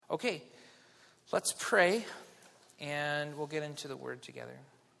Okay, let's pray, and we'll get into the word together.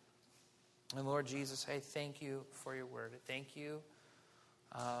 And Lord Jesus, I thank you for your word. Thank you,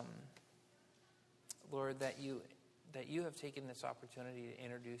 Lord, that you have taken this opportunity to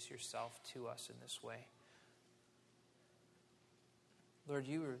introduce yourself to us in this way. Lord,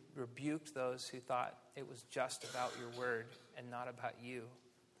 you rebuked those who thought it was just about your word and not about you.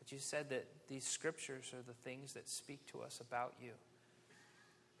 But you said that these scriptures are the things that speak to us about you.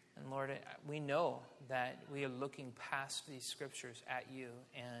 And Lord, we know that we are looking past these scriptures at you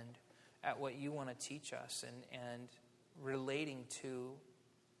and at what you want to teach us and relating to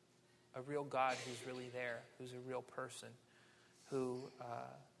a real God who's really there, who's a real person, who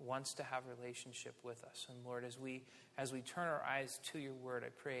wants to have a relationship with us. And Lord, as we turn our eyes to your word, I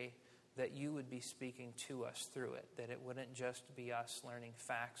pray that you would be speaking to us through it, that it wouldn't just be us learning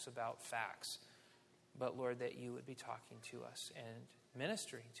facts about facts, but Lord, that you would be talking to us and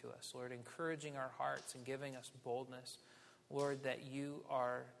ministering to us, Lord, encouraging our hearts and giving us boldness, Lord, that you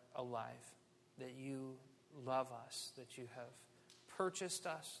are alive, that you love us, that you have purchased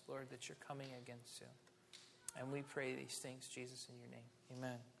us, Lord, that you're coming again soon. And we pray these things, Jesus, in your name.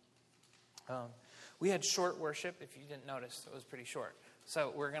 Amen. We had short worship. If you didn't notice, it was pretty short.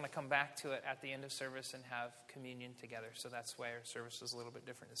 So we're going to come back to it at the end of service and have communion together. So that's why our service is a little bit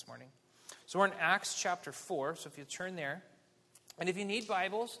different this morning. So we're in Acts chapter 4. So if you turn there. And if you need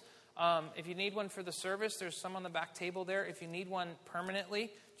Bibles, if you need one for the service, there's some on the back table there. If you need one permanently,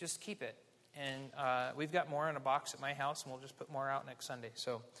 just keep it. And we've got more in a box at my house, and we'll just put more out next Sunday.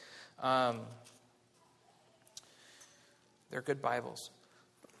 So they're good Bibles.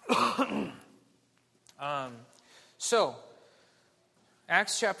 So,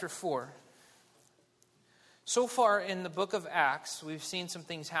 Acts chapter 4. So far in the book of Acts, we've seen some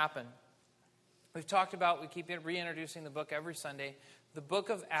things happen. We've talked about, we keep reintroducing the book every Sunday. The book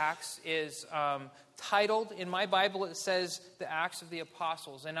of Acts is titled, in my Bible it says, the Acts of the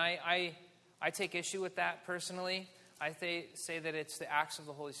Apostles. And I take issue with that personally. I say that it's the Acts of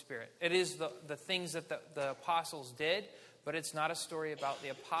the Holy Spirit. It is the things that the apostles did, but it's not a story about the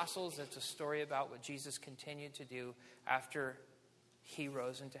apostles. It's a story about what Jesus continued to do after he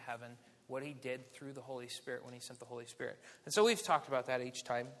rose into heaven, what he did through the Holy Spirit when he sent the Holy Spirit. And so we've talked about that each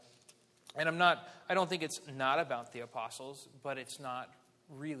time. And I don't think it's not about the apostles, but it's not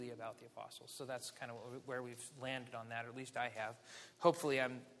really about the apostles. So that's kind of where we've landed on that, or at least I have. Hopefully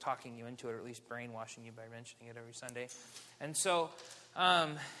I'm talking you into it, or at least brainwashing you by mentioning it every Sunday. And so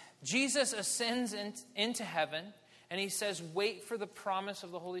Jesus ascends into heaven, and he says, wait for the promise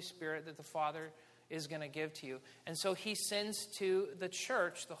of the Holy Spirit that the Father is going to give to you. And so he sends to the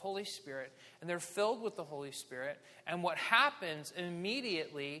church the Holy Spirit, and they're filled with the Holy Spirit. And what happens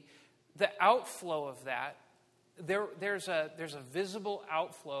immediately, the outflow of that, there's a visible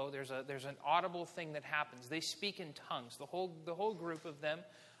outflow. There's an audible thing that happens. They speak in tongues. The whole group of them,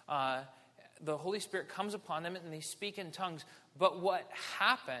 the Holy Spirit comes upon them, and they speak in tongues. But what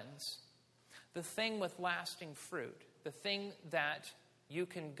happens, the thing with lasting fruit, the thing that you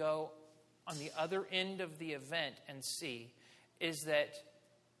can go on the other end of the event and see, is that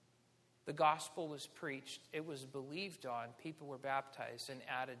the gospel was preached, it was believed on, people were baptized and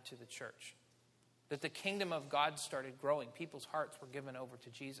added to the church. That the kingdom of God started growing. People's hearts were given over to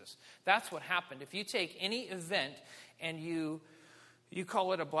Jesus. That's what happened. If you take any event and you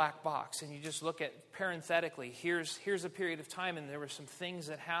call it a black box and you just look at parenthetically, here's a period of time and there were some things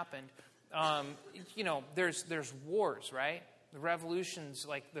that happened. There's wars, right? The revolutions,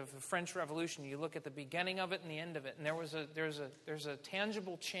 like the French Revolution, you look at the beginning of it and the end of it, and there's a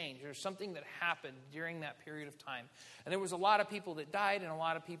tangible change. There's something that happened during that period of time. And there was a lot of people that died and a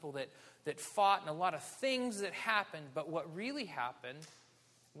lot of people that fought and a lot of things that happened. But what really happened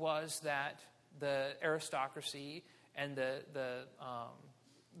was that the aristocracy and the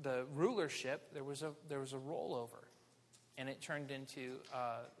rulership, there was a rollover, and it turned into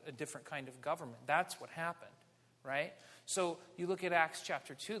a different kind of government. That's what happened, right? So you look at Acts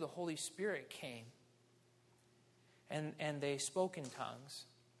chapter 2, the Holy Spirit came, and they spoke in tongues.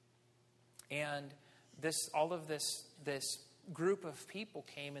 And all of this group of people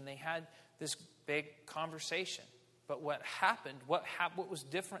came, and they had this big conversation. But what happened, what was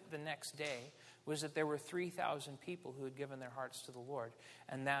different the next day, was that there were 3,000 people who had given their hearts to the Lord.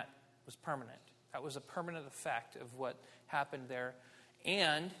 And that was permanent. That was a permanent effect of what happened there.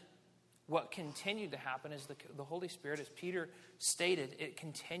 And what continued to happen is the Holy Spirit, as Peter stated, it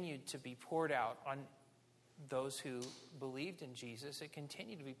continued to be poured out on those who believed in Jesus. It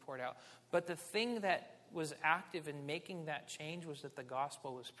continued to be poured out. But the thing that was active in making that change was that the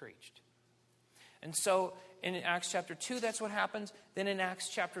gospel was preached. And so in Acts chapter 2, that's what happens. Then in Acts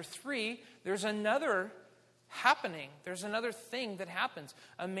chapter 3, there's another happening. There's another thing that happens.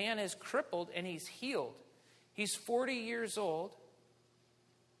 A man is crippled and he's healed. He's 40 years old,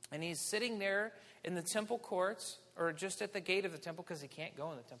 and he's sitting there in the temple courts, or just at the gate of the temple, because he can't go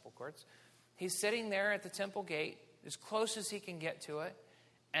in the temple courts. He's sitting there at the temple gate, as close as he can get to it.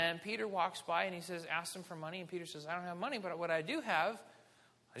 And Peter walks by and he says, asks him for money. And Peter says, I don't have money, but what I do have,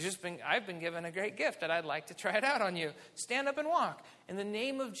 I've been given a great gift, and I'd like to try it out on you. Stand up and walk. In the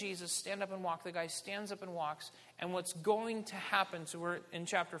name of Jesus, stand up and walk. The guy stands up and walks. And what's going to happen, so we're in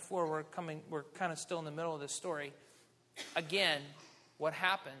chapter 4, we're kind of still in the middle of this story. Again, what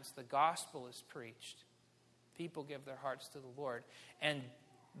happens? The gospel is preached. People give their hearts to the Lord. And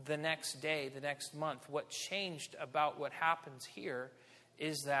the next day, the next month, what changed about what happens here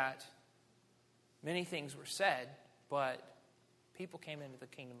is that many things were said, but people came into the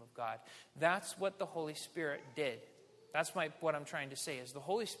kingdom of God. That's what the Holy Spirit did. That's what I'm trying to say, is the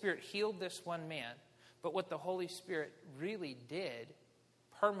Holy Spirit healed this one man, but what the Holy Spirit really did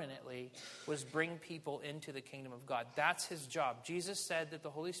permanently was bring people into the kingdom of God. That's his job. Jesus said that the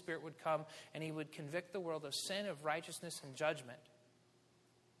Holy Spirit would come and he would convict the world of sin, of righteousness, and judgment.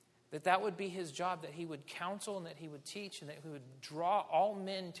 That would be his job, that he would counsel and that he would teach and that he would draw all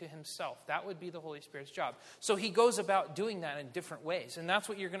men to himself. That would be the Holy Spirit's job. So he goes about doing that in different ways. And that's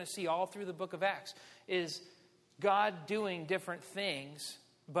what you're going to see all through the book of Acts, is God doing different things,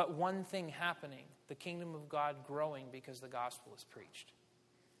 but one thing happening, the kingdom of God growing because the gospel is preached.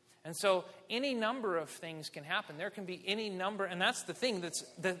 And so any number of things can happen. There can be any number, and that's the thing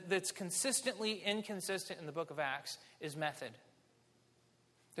that's consistently inconsistent in the book of Acts, is method.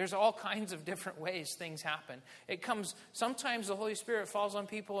 There's all kinds of different ways things happen. Sometimes the Holy Spirit falls on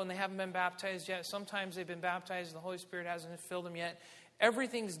people and they haven't been baptized yet. Sometimes they've been baptized and the Holy Spirit hasn't filled them yet.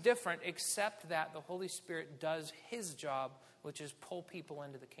 Everything's different except that the Holy Spirit does his job, which is pull people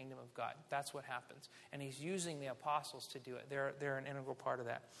into the kingdom of God. That's what happens. And he's using the apostles to do it. They're an integral part of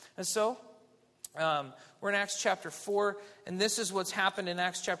that. And so, we're in Acts chapter 4, and this is what's happened in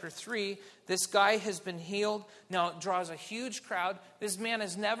Acts chapter 3. This guy has been healed. Now, it draws a huge crowd. This man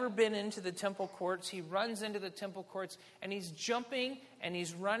has never been into the temple courts. He runs into the temple courts, and he's jumping, and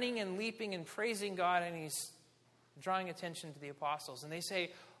he's running and leaping and praising God, and he's drawing attention to the apostles. And they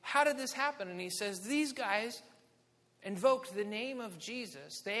say, how did this happen? And he says, these guys invoked the name of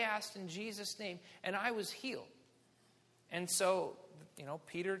Jesus. They asked in Jesus' name, and I was healed. And so,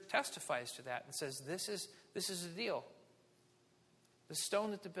 Peter testifies to that and says, this is the deal. The stone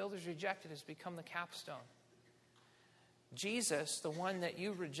that the builders rejected has become the capstone. Jesus, the one that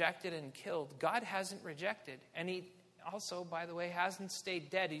you rejected and killed, God hasn't rejected. And he also, by the way, hasn't stayed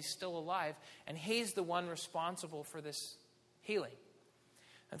dead. He's still alive. And he's the one responsible for this healing.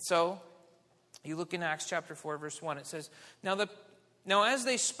 And so, you look in Acts chapter 4, verse 1. It says, Now as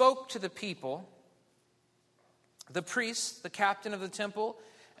they spoke to the people, the priests, the captain of the temple,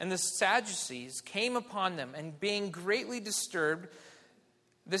 and the Sadducees came upon them, and being greatly disturbed,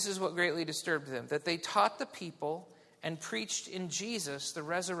 this is what greatly disturbed them, that they taught the people and preached in Jesus the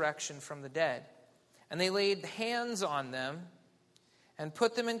resurrection from the dead. And they laid hands on them and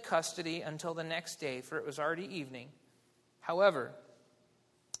put them in custody until the next day, for it was already evening. However,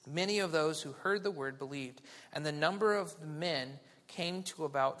 many of those who heard the word believed, and the number of the men came to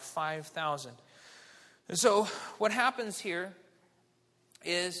about 5,000. And so what happens here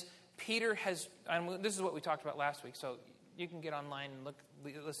is Peter has, and this is what we talked about last week, so you can get online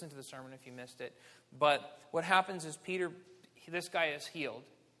and listen to the sermon if you missed it. But what happens is this guy is healed.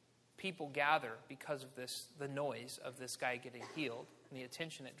 People gather because of the noise of this guy getting healed and the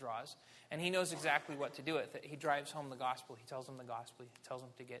attention it draws. And he knows exactly what to do with it. He drives home the gospel. He tells them the gospel. He tells them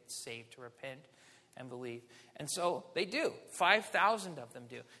to get saved, to repent and believe. And so they do. 5,000 of them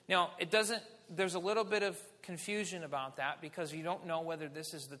do. Now, there's a little bit of confusion about that because you don't know whether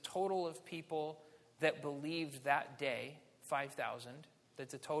this is the total of people that believed that day, 5,000, that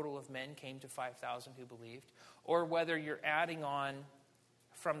the total of men came to 5,000 who believed, or whether you're adding on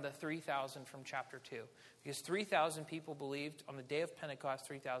from the 3,000 from chapter 2. Because 3,000 people believed on the day of Pentecost,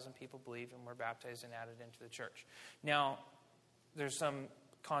 3,000 people believed and were baptized and added into the church. Now, there's some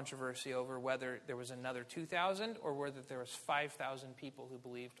controversy over whether there was another 2,000 or whether there was 5,000 people who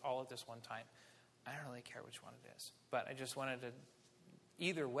believed all at this one time. I don't really care which one it is. But I just wanted to,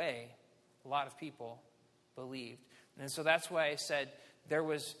 either way, a lot of people believed. And so that's why I said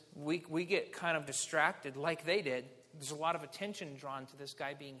we get kind of distracted like they did. There's a lot of attention drawn to this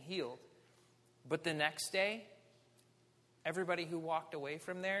guy being healed. But the next day, everybody who walked away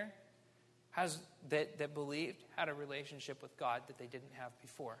from there that believed had a relationship with God that they didn't have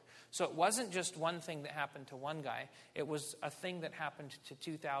before. So it wasn't just one thing that happened to one guy. It was a thing that happened to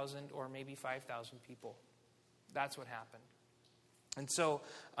 2,000 or maybe 5,000 people. That's what happened. And so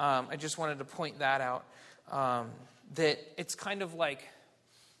I just wanted to point that out, that it's kind of like,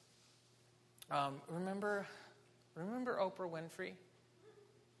 remember Oprah Winfrey?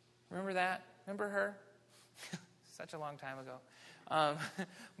 Remember that? Remember her? Such a long time ago.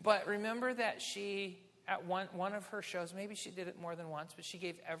 But remember that she, at one of her shows, maybe she did it more than once, but she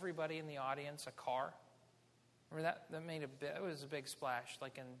gave everybody in the audience a car. Remember that? That made it was a big splash.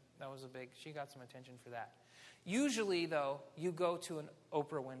 She got some attention for that. Usually, though, you go to an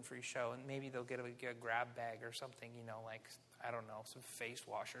Oprah Winfrey show, and maybe they'll get a grab bag or something, like, I don't know, some face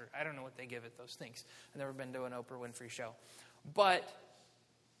washer. I don't know what they give at those things. I've never been to an Oprah Winfrey show. But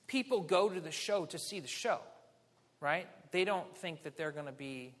people go to the show to see the show, right? They don't think that they're going to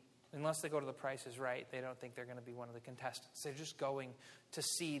be, unless they go to The Price is Right, they don't think they're going to be one of the contestants. They're just going to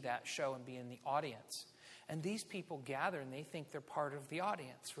see that show and be in the audience. And these people gather, and they think they're part of the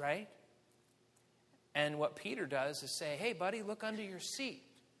audience, right? And what Peter does is say, hey, buddy, look under your seat.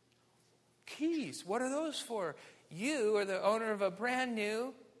 Keys, what are those for? You are the owner of a brand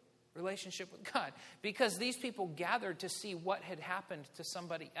new relationship with God. Because these people gathered to see what had happened to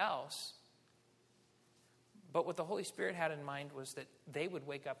somebody else. But what the Holy Spirit had in mind was that they would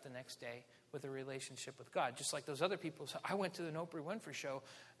wake up the next day with a relationship with God. Just like those other people. So I went to an Oprah Winfrey show,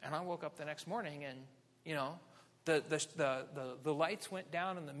 and I woke up the next morning, and, the lights went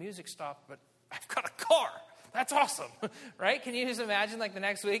down and the music stopped, but I've got a car. That's awesome, right? Can you just imagine, the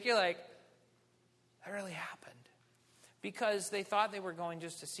next week, you're like, that really happened. Because they thought they were going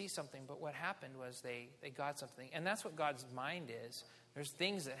just to see something, but what happened was they got something. And that's what God's mind is. There's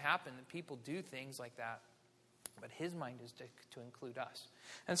things that happen, and people do things like that. But his mind is to include us.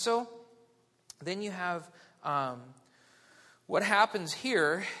 And so, then you have what happens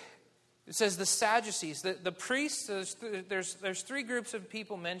here. It says the Sadducees, the priests, there's three groups of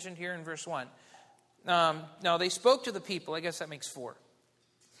people mentioned here in verse 1. Now, they spoke to the people. I guess that makes 4.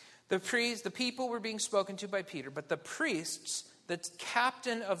 The people were being spoken to by Peter, but the priests, the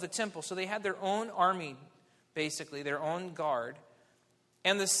captain of the temple, so they had their own army, basically, their own guard,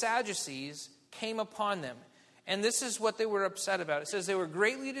 and the Sadducees came upon them. And this is what they were upset about. It says they were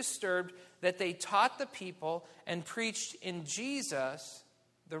greatly disturbed that they taught the people and preached in Jesus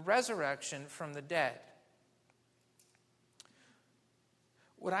the resurrection from the dead.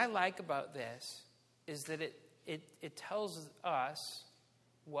 What I like about this is that it tells us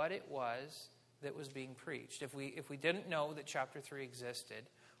what it was that was being preached. If we didn't know that chapter 3 existed,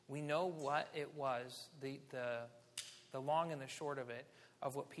 we know what it was, the long and the short of it,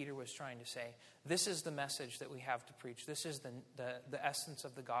 of what Peter was trying to say. This is the message that we have to preach. This is the essence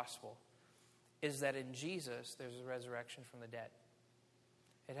of the gospel, is that in Jesus there's a resurrection from the dead.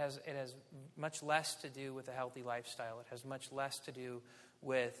 It has much less to do with a healthy lifestyle. It has much less to do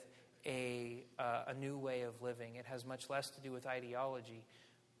with a new way of living. It has much less to do with ideology.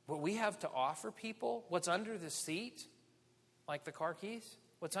 What we have to offer people, what's under the seat, like the car keys,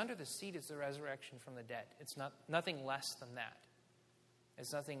 what's under the seat is the resurrection from the dead. It's nothing less than that.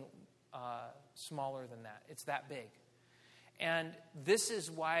 It's nothing smaller than that. It's that big. And this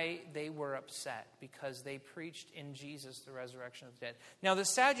is why they were upset, because they preached in Jesus the resurrection of the dead. Now, the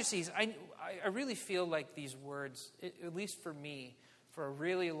Sadducees, I really feel like these words, at least for me, for a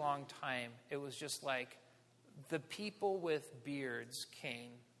really long time, it was just like the people with beards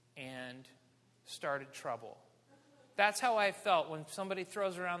came and started trouble. That's how I felt when somebody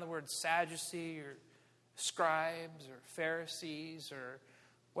throws around the word Sadducee or scribes or Pharisees or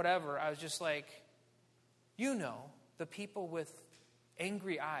whatever. I was just like, the people with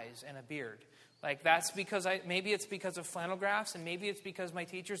angry eyes and a beard. Like, that's because maybe it's because of flannel graphs, and maybe it's because my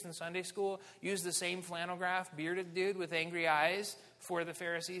teachers in Sunday school used the same flannel graph, bearded dude with angry eyes for the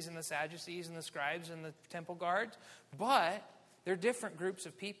Pharisees and the Sadducees and the scribes and the temple guards. But they're different groups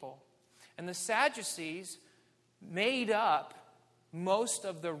of people. And the Sadducees made up most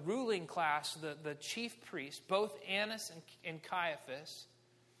of the ruling class, the chief priests, both Annas and Caiaphas.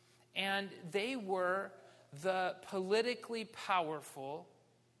 And they were the politically powerful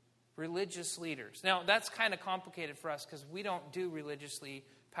religious leaders. Now, that's kind of complicated for us because we don't do religiously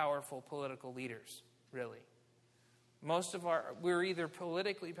powerful political leaders, really. We're either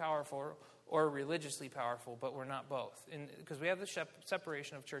politically powerful or religiously powerful, but we're not both. Because we have the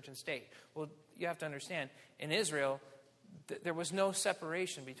separation of church and state. Well, you have to understand, in Israel, there was no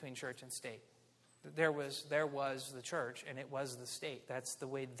separation between church and state. There was the church, and it was the state. That's the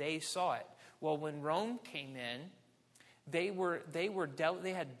way they saw it. Well, when Rome came in,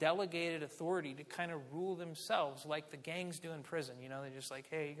 they had delegated authority to kind of rule themselves like the gangs do in prison. They're just like,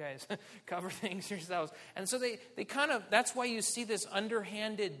 hey, you guys, cover things yourselves. And so they kind of, that's why you see this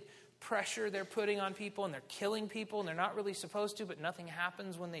underhanded pressure they're putting on people, and they're killing people, and they're not really supposed to, but nothing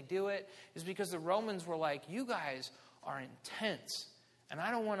happens when they do it, is because the Romans were like, you guys are intense, and I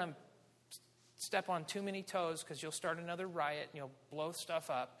don't want to step on too many toes because you'll start another riot and you'll blow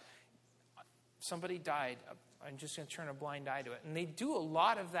stuff up. Somebody died. I'm just going to turn a blind eye to it. And they do a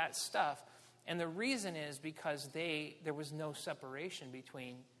lot of that stuff, and the reason is because there was no separation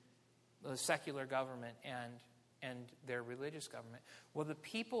between the secular government and their religious government. Well, the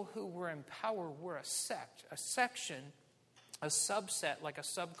people who were in power were a sect, a section, a subset, like a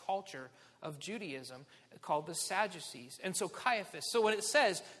subculture of Judaism called the Sadducees. And so Caiaphas, so when it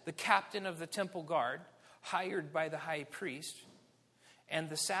says the captain of the temple guard, hired by the high priest, and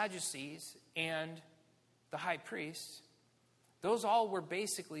the Sadducees and the high priest, those all were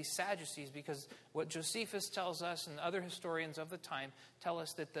basically Sadducees, because what Josephus tells us and other historians of the time tell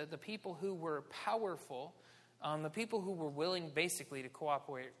us that the people who were powerful, the people who were willing basically to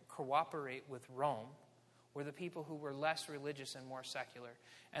cooperate with Rome, were the people who were less religious and more secular.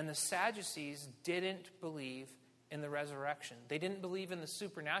 And the Sadducees didn't believe in the resurrection. They didn't believe in the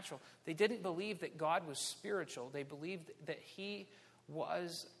supernatural. They didn't believe that God was spiritual. They believed that he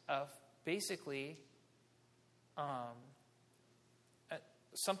was basically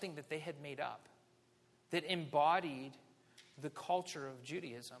something that they had made up, that embodied the culture of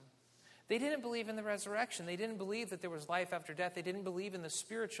Judaism. They didn't believe in the resurrection. They didn't believe that there was life after death. They didn't believe in the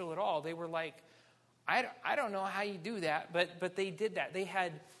spiritual at all. They were like, I don't know how you do that, but they did that.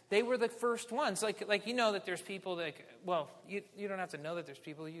 They were the first ones. Like that there's people that, well, you don't have to know that there's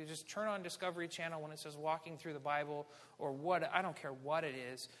people. You just turn on Discovery Channel when it says walking through the Bible, or what, I don't care what it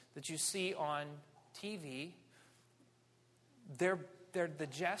is that you see on TV. They're the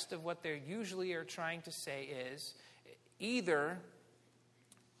gist of what they usually are trying to say is either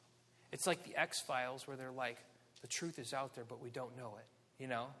it's like the X-Files, where they're like, the truth is out there, but we don't know it.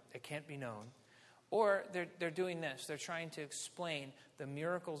 It can't be known. Or they're doing this. They're trying to explain the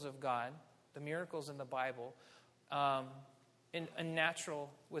miracles of God, the miracles in the Bible,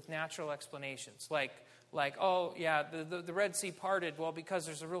 with natural explanations. Like, oh, yeah, the Red Sea parted, well, because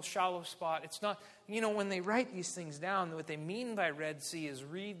there's a real shallow spot. It's not, when they write these things down, what they mean by Red Sea is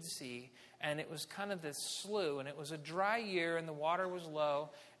Reed Sea, and it was kind of this slough, and it was a dry year, and the water was low,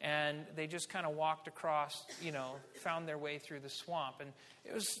 and they just kind of walked across, found their way through the swamp. And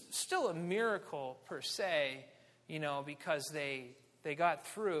it was still a miracle per se, because they got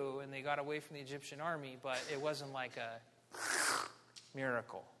through, and they got away from the Egyptian army, but it wasn't like a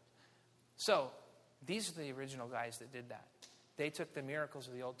miracle. So, these are the original guys that did that. They took the miracles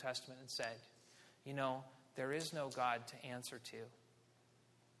of the Old Testament and said, there is no God to answer to.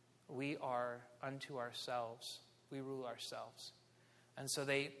 We are unto ourselves. We rule ourselves. And so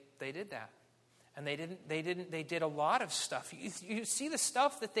they did that. And they did a lot of stuff. You see the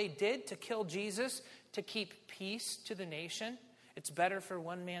stuff that they did to kill Jesus, to keep peace to the nation. It's better for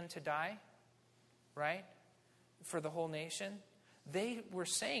one man to die, right? For the whole nation. They were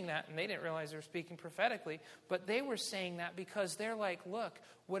saying that, and they didn't realize they were speaking prophetically, but they were saying that because they're like, look,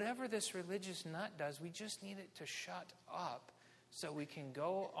 whatever this religious nut does, we just need it to shut up so we can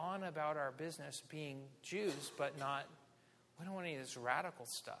go on about our business being Jews, but we don't want any of this radical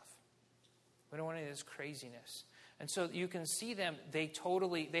stuff. We don't want any of this craziness. And so you can see them, they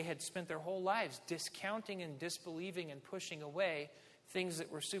had spent their whole lives discounting and disbelieving and pushing away things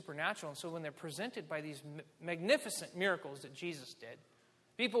that were supernatural. And so when they're presented by these magnificent miracles that Jesus did,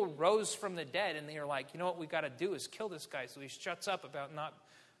 people rose from the dead, and they are like, what we got to do is kill this guy so he shuts up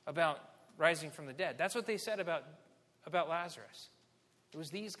about rising from the dead. That's what they said about Lazarus. It was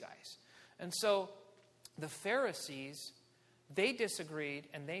these guys. And so the Pharisees, they disagreed,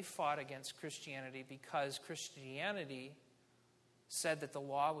 and they fought against Christianity because Christianity said that the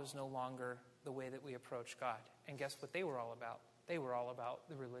law was no longer the way that we approach God. And guess what they were all about? They were all about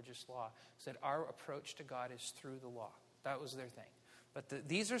the religious law. Said our approach to God is through the law. That was their thing. But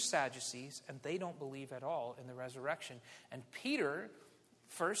these are Sadducees, and they don't believe at all in the resurrection. And Peter,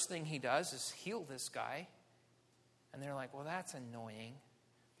 first thing he does is heal this guy. And they're like, well, that's annoying,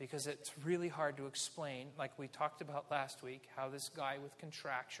 because it's really hard to explain, like we talked about last week, how this guy with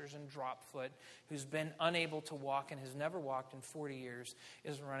contractures and drop foot, who's been unable to walk and has never walked in 40 years,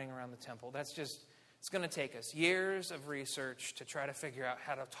 is running around the temple. It's going to take us years of research to try to figure out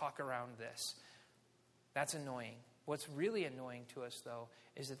how to talk around this. That's annoying. What's really annoying to us, though,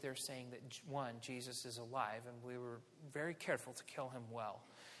 is that they're saying that, one, Jesus is alive, and we were very careful to kill him well.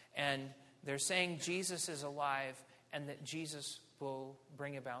 And they're saying Jesus is alive, and that Jesus will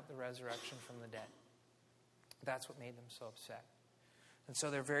bring about the resurrection from the dead. That's what made them so upset. And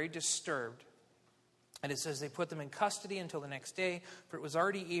so they're very disturbed. And it says they put them in custody until the next day, for it was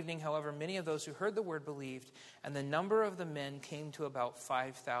already evening. However, many of those who heard the word believed, and the number of the men came to about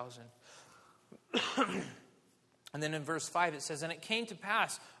 5,000. And then in verse 5 it says, and it came to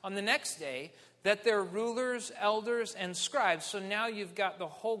pass on the next day that their rulers, elders, and scribes, so now you've got the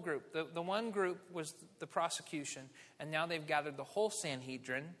whole group. The one group was the prosecution, and now they've gathered the whole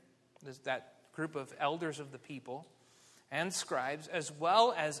Sanhedrin, that group of elders of the people, and scribes, as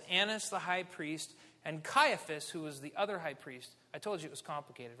well as Annas the high priest, and Caiaphas, who was the other high priest. I told you it was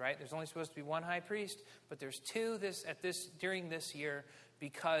complicated, right? There's only supposed to be one high priest, but there's two during this year,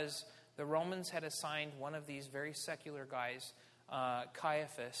 because the Romans had assigned one of these very secular guys,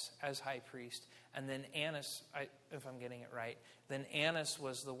 Caiaphas, as high priest. And then Annas, if I'm getting it right, then Annas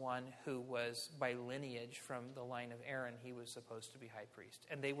was the one who was by lineage from the line of Aaron. He was supposed to be high priest.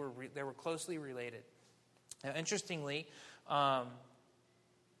 And they were closely related. Now, interestingly,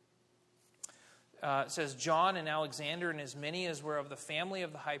 it says, John and Alexander and as many as were of the family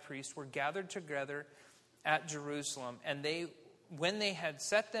of the high priest were gathered together at Jerusalem. And when they had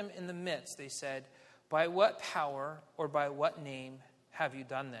set them in the midst, they said, by what power or by what name have you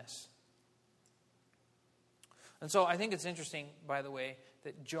done this? And so I think it's interesting, by the way,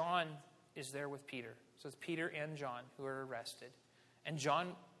 that John is there with Peter. So it's Peter and John who are arrested. And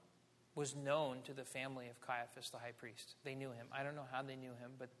John was known to the family of Caiaphas, the high priest. They knew him. I don't know how they knew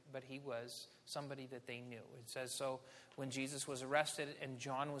him, but he was somebody that they knew. It says so when Jesus was arrested and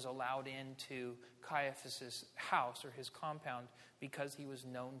John was allowed into Caiaphas' house or his compound because he was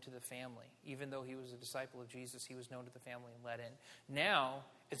known to the family. Even though he was a disciple of Jesus, he was known to the family and let in. Now,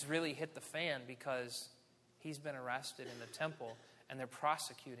 it's really hit the fan because he's been arrested in the temple and they're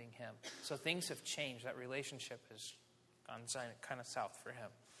prosecuting him. So things have changed. That relationship has gone kind of south for him.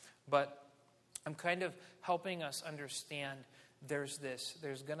 But I'm kind of helping us understand there's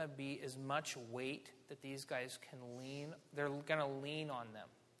going to be as much weight that these guys can lean. They're going to lean on them.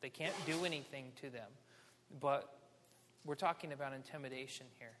 They can't do anything to them. But we're talking about intimidation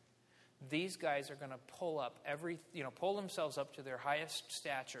here. These guys are going to pull themselves up to their highest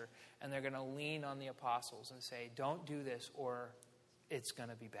stature, and they're going to lean on the apostles and say, don't do this or it's going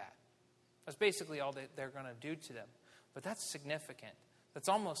to be bad. That's basically all that they're going to do to them. But that's significant. That's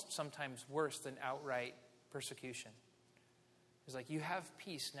almost sometimes worse than outright persecution. It's like, you have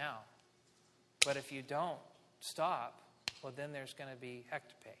peace now. But if you don't stop, well, then there's going to be heck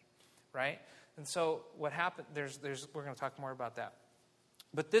to pay. Right? And so what happened, we're going to talk more about that.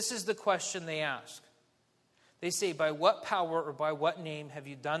 But this is the question they ask. They say, by what power or by what name have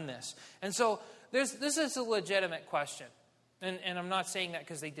you done this? And so this is a legitimate question. And I'm not saying that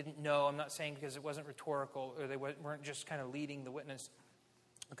because they didn't know. I'm not saying because it wasn't rhetorical or they weren't just kind of leading the witness,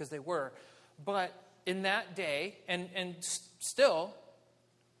 because they were. But in that day, and still,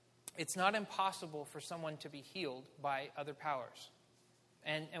 it's not impossible for someone to be healed by other powers.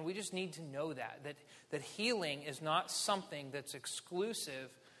 And we just need to know that healing is not something that's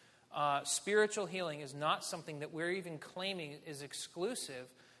exclusive. Spiritual healing is not something that we're even claiming is exclusive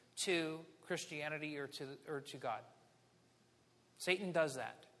to Christianity or to God. Satan does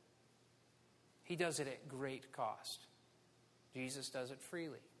that. He does it at great cost. Jesus does it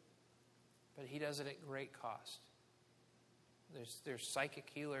freely, but he does it at great cost. There's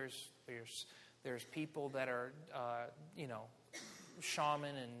psychic healers. There's people that are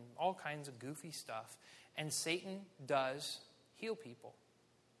shaman and all kinds of goofy stuff. And Satan does heal people.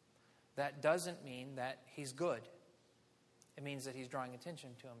 That doesn't mean that he's good. It means that he's drawing attention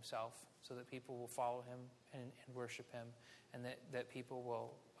to himself so that people will follow him and worship him, and that people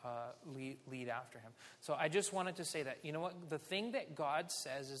will lead after him. So I just wanted to say that, you know what? The thing that God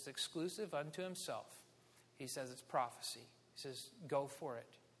says is exclusive unto himself. He says it's prophecy. He says, go for it.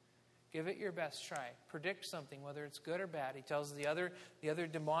 Give it your best try. Predict something, whether it's good or bad. He tells the other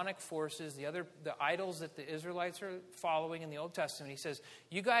demonic forces, the idols that the Israelites are following in the Old Testament. He says,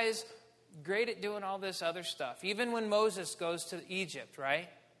 you guys, great at doing all this other stuff. Even when Moses goes to Egypt, right?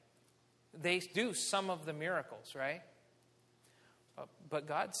 They do some of the miracles, right? But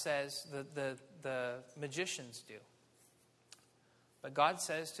God says the magicians do. But God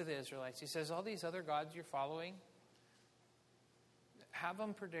says to the Israelites, he says, all these other gods you're following, have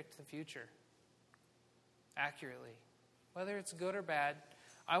them predict the future accurately. Whether it's good or bad,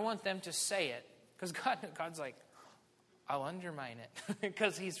 I want them to say it. Because God's like, I'll undermine it.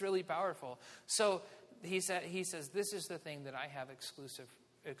 Because he's really powerful. So he says, this is the thing that I have exclusive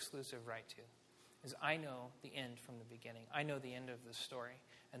right to. Is I know the end from the beginning. I know the end of the story.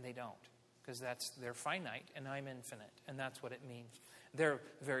 And they don't. because they're finite and I'm infinite, and that's what it means. They're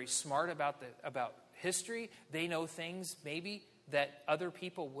very smart about history. They know things maybe that other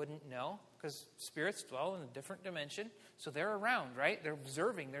people wouldn't know, because spirits dwell in a different dimension. So they're around, right? They're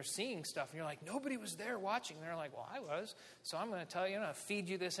observing, they're seeing stuff. And you're like, nobody was there watching. And they're like, well, I was. So I'm going to tell you, I'm going to feed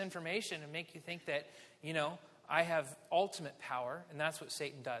you this information and make you think that, I have ultimate power. And that's what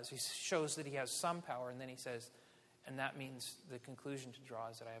Satan does. He shows that he has some power. And then he says, and that means the conclusion to draw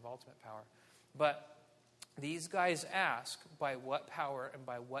is that I have ultimate power. But these guys ask, by what power and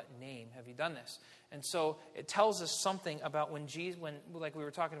by what name have you done this? And so it tells us something about when like we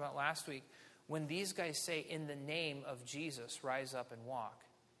were talking about last week, when these guys say, in the name of Jesus, rise up and walk,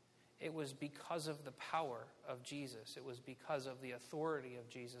 it was because of the power of Jesus. It was because of the authority of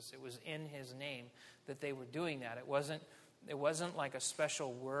Jesus. It was in his name that they were doing that. It wasn't like a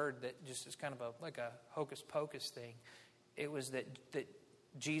special word that just is kind of like a hocus pocus thing. It was that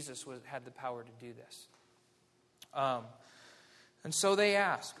Jesus had the power to do this. And so they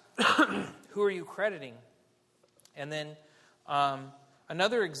ask, who are you crediting? And then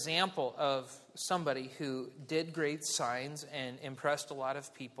another example of somebody who did great signs and impressed a lot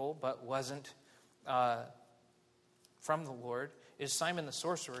of people but wasn't from the Lord is Simon the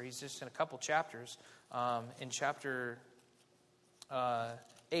sorcerer. He's just in a couple chapters. In chapter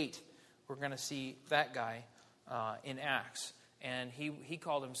 8, we're going to see that guy in Acts. And he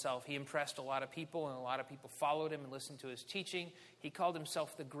called himself, he impressed a lot of people, and a lot of people followed him and listened to his teaching. He called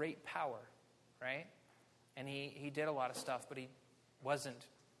himself the Great Power, right? And he did a lot of stuff, but he wasn't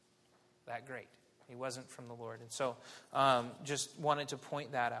that great. He wasn't from the Lord. And so just wanted to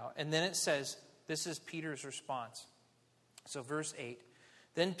point that out. And then it says, this is Peter's response. So verse 8,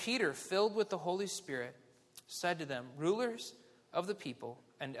 then Peter, filled with the Holy Spirit, said to them, rulers of the people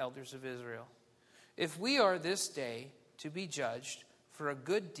and elders of Israel, if we are this day to be judged for a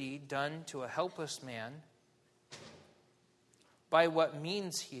good deed done to a helpless man, by what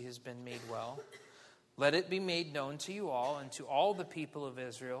means he has been made well, let it be made known to you all and to all the people of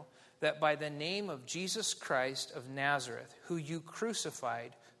Israel that by the name of Jesus Christ of Nazareth, who you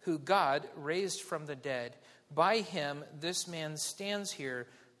crucified, who God raised from the dead, by him this man stands here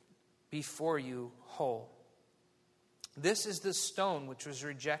before you whole. This is the stone which was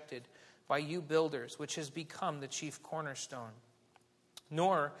rejected by you builders, which has become the chief cornerstone.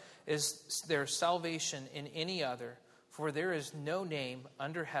 Nor is there salvation in any other, for there is no name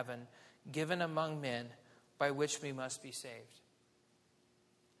under heaven given among men by which we must be saved.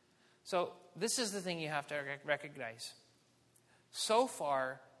 So this is the thing you have to recognize. So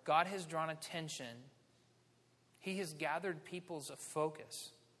far, God has drawn attention. He has gathered people's focus.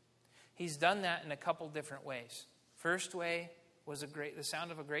 He's done that in a couple different ways. First way was the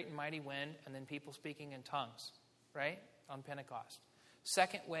sound of a great and mighty wind, and then people speaking in tongues, right, on Pentecost.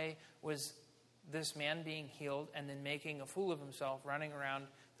 Second way was this man being healed and then making a fool of himself, running around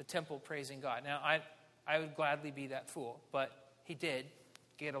the temple praising God. Now, I would gladly be that fool, but he did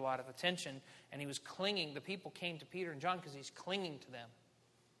get a lot of attention, and he was clinging. The people came to Peter and John because he's clinging to them.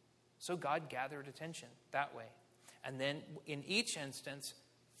 So God gathered attention that way. And then in each instance,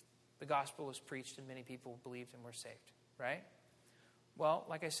 the gospel was preached and many people believed and were saved, right? Well,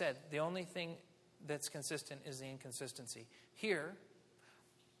 like I said, the only thing that's consistent is the inconsistency. Here,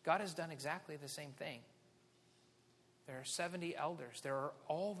 God has done exactly the same thing. There are 70 elders. There are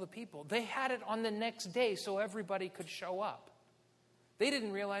all the people. They had it on the next day so everybody could show up. They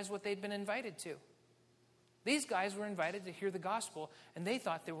didn't realize what they'd been invited to. These guys were invited to hear the gospel, and they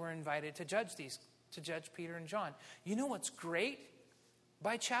thought they were invited to judge Peter and John. You know what's great?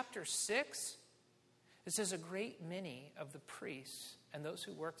 By chapter 6, it says a great many of the priests and those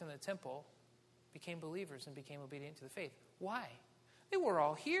who worked in the temple became believers and became obedient to the faith. Why? They were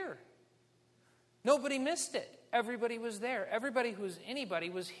all here. Nobody missed it. Everybody was there. Everybody who was anybody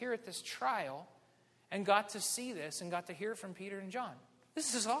was here at this trial and got to see this and got to hear from Peter and John.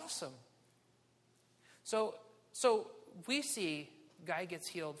 This is awesome. So we see guy gets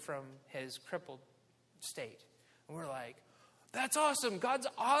healed from his crippled state. And we're like, that's awesome. God's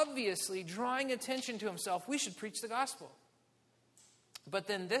obviously drawing attention to himself. We should preach the gospel. But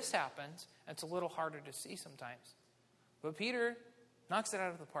then this happens, and it's a little harder to see sometimes. But Peter knocks it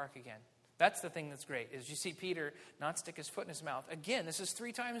out of the park again. That's the thing that's great, is you see Peter not stick his foot in his mouth. Again, this is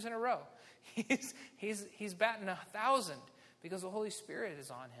 3 times in a row. He's batting 1,000 because the Holy Spirit is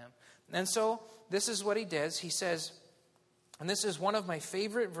on him. And so this is what he does. He says, and this is one of my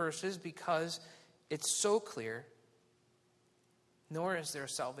favorite verses because it's so clear, nor is there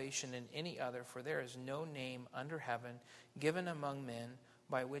salvation in any other, for there is no name under heaven given among men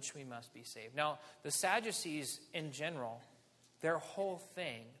by which we must be saved. Now, the Sadducees in general Their whole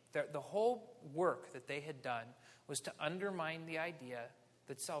thing, the whole work that they had done was to undermine the idea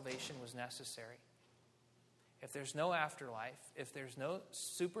that salvation was necessary. If there's no afterlife, if there's no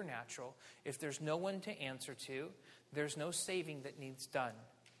supernatural, if there's no one to answer to, there's no saving that needs done.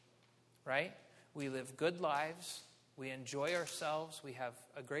 Right? We live good lives, we enjoy ourselves, we have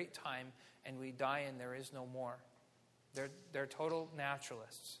a great time, and we die and there is no more. They're total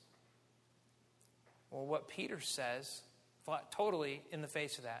naturalists. Well, what Peter says, totally in the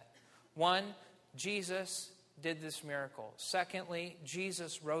face of that. One, Jesus did this miracle. Secondly,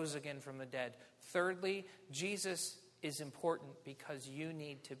 Jesus rose again from the dead. Thirdly, Jesus is important because you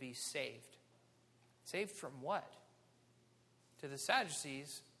need to be saved. Saved from what? To the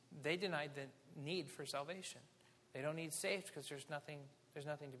Sadducees, they denied the need for salvation. They don't need saved because there's nothing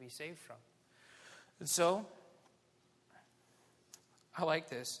to be saved from. And so, I like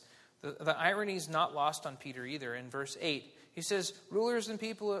this. The irony is not lost on Peter either. In verse 8, he says, rulers of the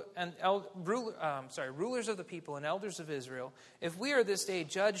people and elders of Israel, if we are this day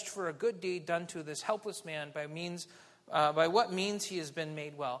judged for a good deed done to this helpless man by what means he has been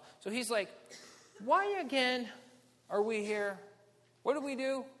made well. So he's like, why again are we here? What did we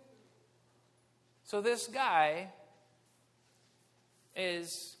do? So this guy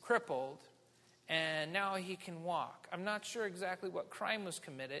is crippled, and now he can walk. I'm not sure exactly what crime was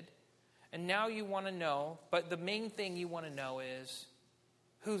committed. And now you want to know, but the main thing you want to know is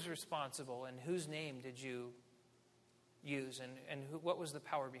who's responsible and whose name did you use and what was the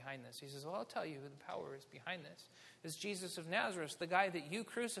power behind this? He says, well, I'll tell you who the power is behind this. It's Jesus of Nazareth, the guy that you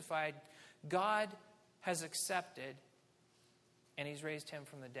crucified. God has accepted, and he's raised him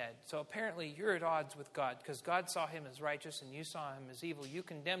from the dead. So apparently you're at odds with God because God saw him as righteous and you saw him as evil. You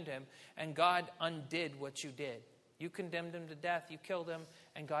condemned him, and God undid what you did. You condemned him to death, you killed him,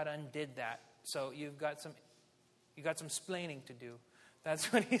 and God undid that. So you got some splaining to do.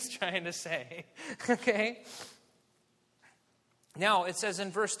 That's what he's trying to say. Okay? Now, it says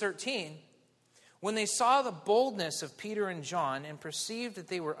in verse 13, when they saw the boldness of Peter and John and perceived that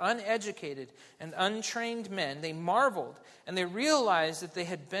they were uneducated and untrained men, they marveled, and they realized that they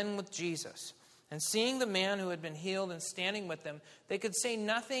had been with Jesus. And seeing the man who had been healed and standing with them, they could say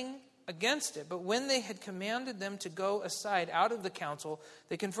nothing against it. But when they had commanded them to go aside out of the council,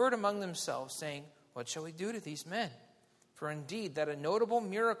 they conferred among themselves, saying, what shall we do to these men? For indeed that a notable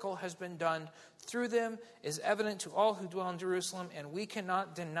miracle has been done through them is evident to all who dwell in Jerusalem, and we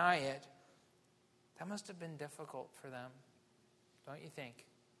cannot deny it. That must have been difficult for them, don't you think?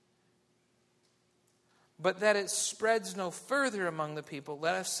 But that it spreads no further among the people,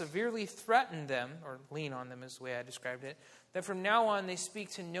 let us severely threaten them, or lean on them is the way I described it, that from now on they speak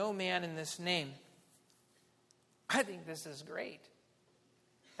to no man in this name. I think this is great.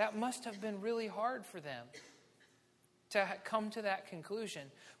 That must have been really hard for them to come to that conclusion.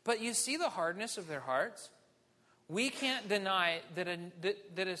 But you see the hardness of their hearts? We can't deny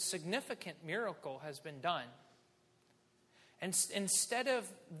that a significant miracle has been done. And instead of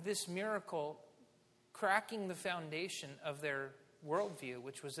this miracle cracking the foundation of their worldview,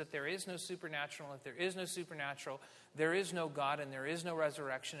 which was that there is no supernatural, if there is no supernatural, there is no God, and there is no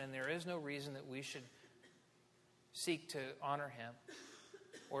resurrection, and there is no reason that we should seek to honor him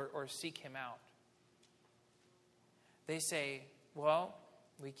or seek him out. They say, well,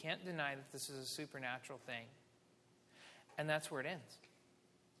 we can't deny that this is a supernatural thing. And that's where it ends.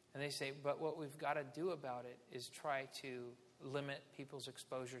 And they say, but what we've got to do about it is try to limit people's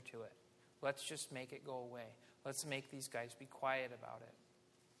exposure to it. Let's just make it go away. Let's make these guys be quiet about it.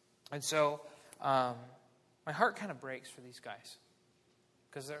 And so my heart kind of breaks for these guys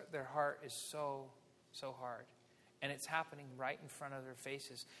because their heart is so hard. And it's happening right in front of their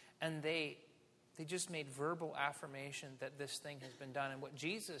faces. And they just made verbal affirmation that this thing has been done. And what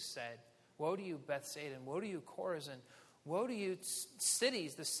Jesus said, woe to you, Bethsaida, and woe to you, Chorazin. Woe to you,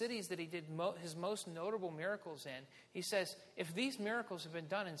 cities, the cities that he did his most notable miracles in. He says, if these miracles have been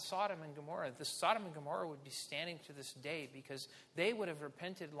done in Sodom and Gomorrah, the Sodom and Gomorrah would be standing to this day because they would have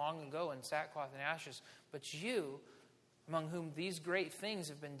repented long ago in sackcloth and ashes. But you, among whom these great things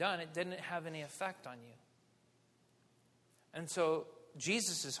have been done, it didn't have any effect on you. And so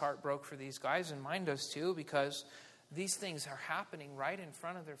Jesus' heart broke for these guys, and mine does too, because these things are happening right in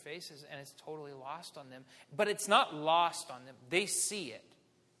front of their faces, and it's totally lost on them. But it's not lost on them. They see it.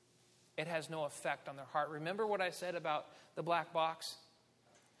 It has no effect on their heart. Remember what I said about the black box?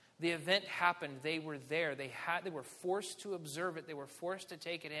 The event happened. They were there. They were forced to observe it. They were forced to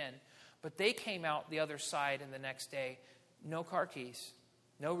take it in. But they came out the other side, and the next day, no car keys,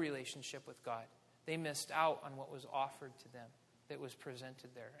 no relationship with God. They missed out on what was offered to them, that was presented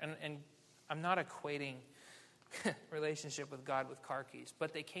there. And I'm not equating relationship with God with car keys.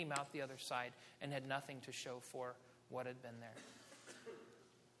 But they came out the other side and had nothing to show for what had been there.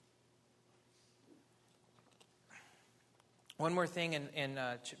 One more thing in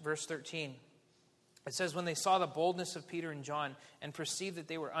verse 13. It says, when they saw the boldness of Peter and John and perceived that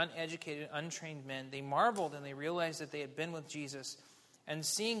they were uneducated, untrained men, they marveled and they realized that they had been with Jesus. And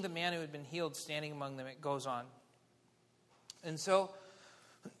seeing the man who had been healed standing among them, it goes on. And so,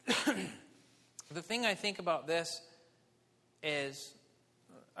 the thing I think about this is,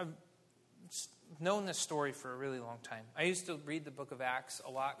 I've known this story for a really long time. I used to read the book of Acts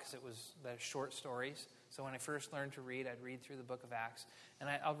a lot because it was the short stories. So when I first learned to read, I'd read through the book of Acts. And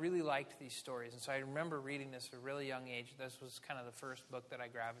I really liked these stories. And so I remember reading this at a really young age. This was kind of the first book that I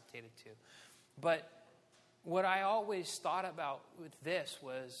gravitated to. But what I always thought about with this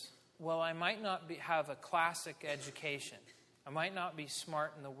was, well, I might not have a classic education. I might not be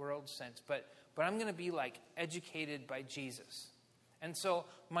smart in the world sense, but I'm going to be like educated by Jesus. And so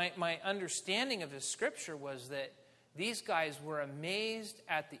my understanding of the scripture was that these guys were amazed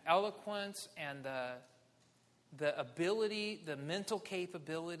at the eloquence and the ability, the mental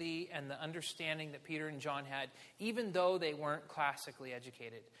capability, and the understanding that Peter and John had, even though they weren't classically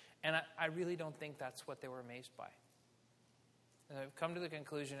educated. And I really don't think that's what they were amazed by. And I've come to the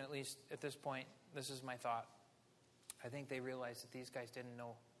conclusion, at least at this point, this is my thought. I think they realized that these guys didn't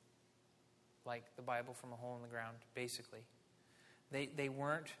know, like, the Bible from a hole in the ground, basically. They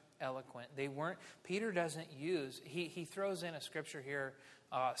weren't eloquent. They weren't. Peter doesn't use, he throws in a scripture here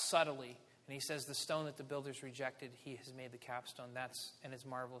subtly. And he says, the stone that the builders rejected, he has made the capstone. And it's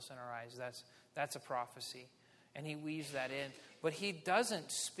marvelous in our eyes. That's a prophecy. And he weaves that in. But he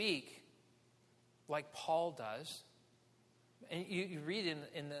doesn't speak like Paul does. And you read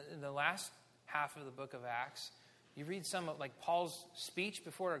in the last half of the book of Acts, you read some of like Paul's speech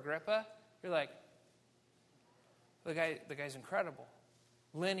before Agrippa. You're like, the guy's incredible.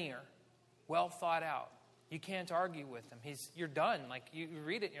 Linear. Well thought out. You can't argue with him. You're done. Like you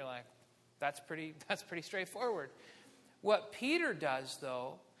read it and you're like, that's pretty straightforward. What Peter does,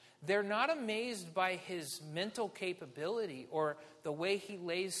 though, they're not amazed by his mental capability or the way he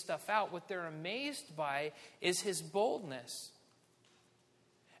lays stuff out. What they're amazed by is his boldness.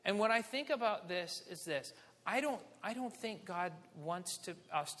 And what I think about this is this. I don't think God wants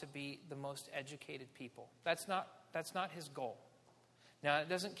us to be the most educated people. That's not his goal. Now, it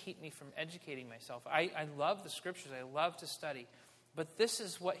doesn't keep me from educating myself. I love the scriptures. I love to study. But this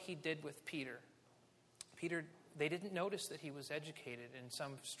is what he did with Peter. Peter, they didn't notice that he was educated in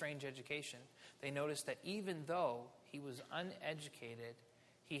some strange education. They noticed that even though he was uneducated,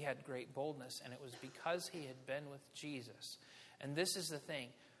 he had great boldness, and it was because he had been with Jesus. And this is the thing.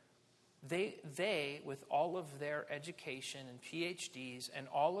 They, with all of their education and PhDs and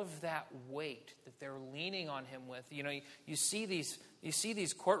all of that weight that they're leaning on him with, you see these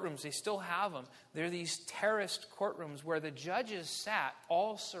courtrooms, they still have them. They're these terraced courtrooms where the judges sat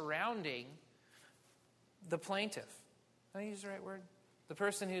all surrounding the plaintiff. Did I use the right word? The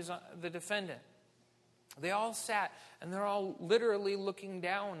person who's the defendant. They all sat and they're all literally looking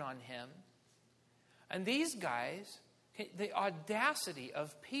down on him. And these guys, the audacity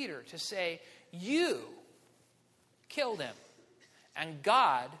of Peter to say, you killed him, and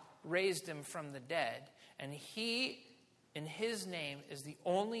God raised him from the dead, and he, in his name, is the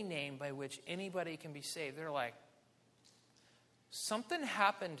only name by which anybody can be saved. They're like, something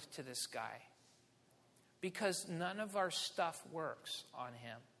happened to this guy because none of our stuff works on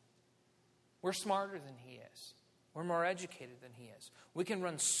him. We're smarter than he is. We're more educated than he is. We can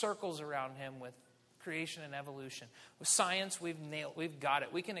run circles around him with creation and evolution. With science, we've got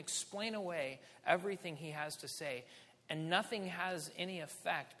it. We can explain away everything he has to say, and nothing has any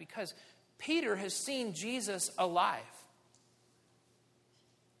effect because Peter has seen Jesus alive.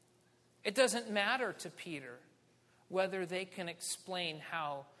 It doesn't matter to Peter whether they can explain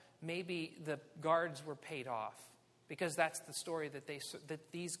how maybe the guards were paid off, because that's the story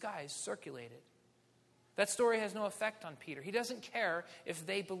that these guys circulated. That story has no effect on Peter. He doesn't care if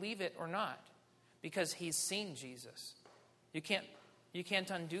they believe it or not, because he's seen Jesus. You can't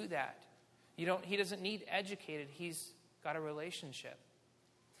undo that. He doesn't need educated. He's got a relationship.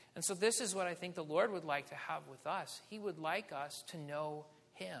 And so this is what I think the Lord would like to have with us. He would like us to know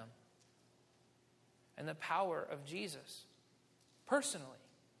him and the power of Jesus personally,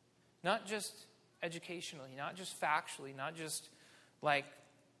 not just educationally, not just factually, not just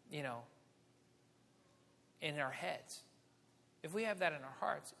in our heads. If we have that in our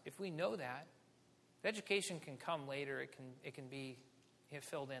hearts, if we know that, education can come later. It can be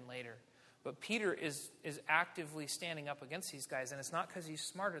filled in later. But Peter is actively standing up against these guys, and it's not because he's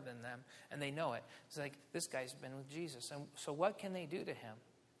smarter than them, and they know it. It's like, this guy's been with Jesus. And so what can they do to him?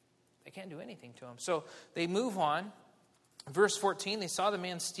 They can't do anything to him. So they move on. Verse 14, they saw the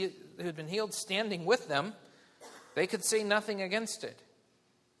man who had been healed standing with them. They could say nothing against it.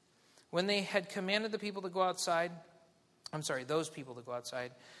 When they had commanded the people to go outside, those people to go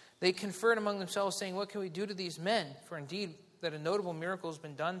outside, they conferred among themselves, saying, what can we do to these men? For indeed, that a notable miracle has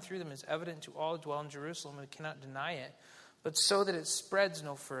been done through them is evident to all who dwell in Jerusalem, and we cannot deny it. But so that it spreads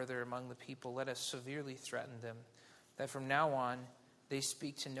no further among the people, let us severely threaten them, that from now on they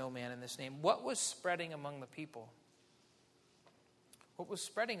speak to no man in this name. What was spreading among the people? What was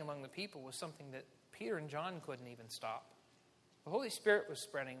spreading among the people was something that Peter and John couldn't even stop. The Holy Spirit was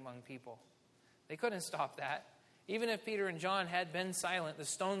spreading among people. They couldn't stop that. Even if Peter and John had been silent, the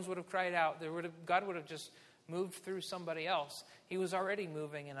stones would have cried out. God would have just moved through somebody else. He was already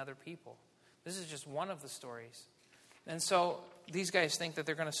moving in other people. This is just one of the stories. And so these guys think that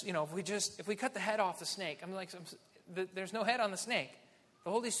they're going to, if we cut the head off the snake, there's no head on the snake. The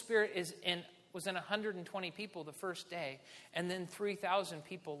Holy Spirit was in 120 people the first day, and then 3,000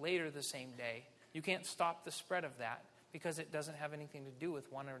 people later the same day. You can't stop the spread of that because it doesn't have anything to do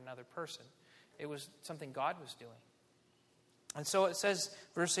with one or another person. It was something God was doing. And so it says,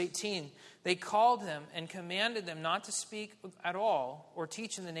 verse 18, they called them and commanded them not to speak at all or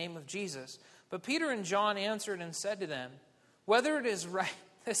teach in the name of Jesus. But Peter and John answered and said to them, whether it is right,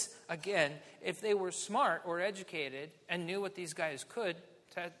 this again, if they were smart or educated and knew what these guys could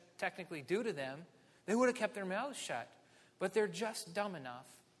technically do to them, they would have kept their mouths shut. But they're just dumb enough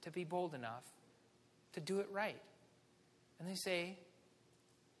to be bold enough to do it right. And they say,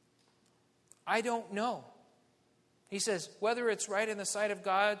 I don't know. He says, whether it's right in the sight of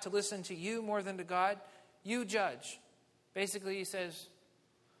God to listen to you more than to God, you judge. Basically, he says,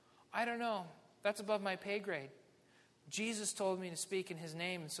 I don't know. That's above my pay grade. Jesus told me to speak in his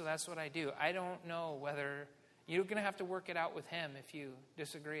name, and so that's what I do. I don't know whether... You're going to have to work it out with him if you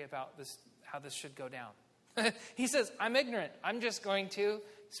disagree about this, how this should go down. He says, I'm ignorant. I'm just going to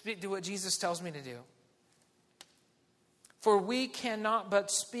do what Jesus tells me to do. For we cannot but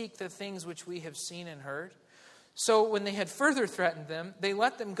speak the things which we have seen and heard. So when they had further threatened them, they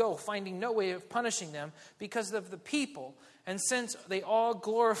let them go, finding no way of punishing them because of the people, and since they all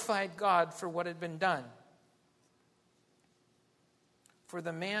glorified God for what had been done. For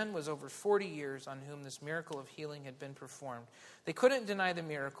the man was over 40 years on whom this miracle of healing had been performed. They couldn't deny the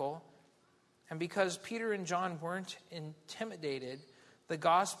miracle, and because Peter and John weren't intimidated, the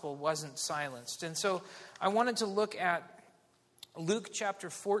gospel wasn't silenced. And so I wanted to look at Luke chapter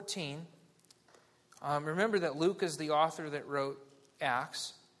 14. Remember that Luke is the author that wrote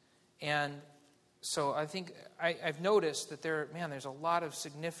Acts. And so I think I've noticed that there's a lot of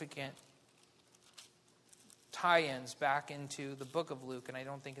significant tie-ins back into the book of Luke, and I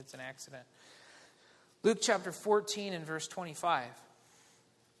don't think it's an accident. Luke chapter 14 and verse 25.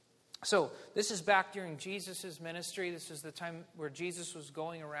 So this is back during Jesus' ministry. This is the time where Jesus was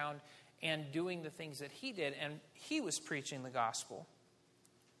going around and doing the things that he did, and he was preaching the gospel.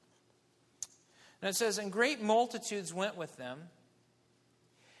 And it says, and great multitudes went with them,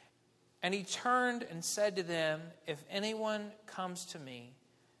 and he turned and said to them, if anyone comes to me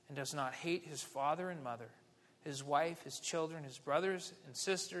and does not hate his father and mother, his wife, his children, his brothers and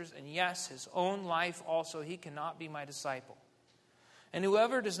sisters, and yes, his own life also, he cannot be my disciple. And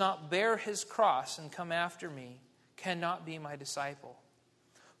whoever does not bear his cross and come after me cannot be my disciple.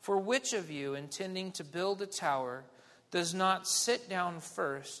 For which of you, intending to build a tower, does not sit down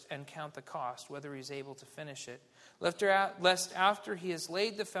first and count the cost, whether he is able to finish it, lest after he has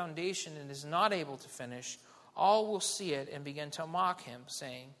laid the foundation and is not able to finish, all will see it and begin to mock him,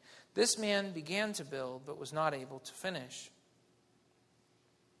 saying, this man began to build, but was not able to finish.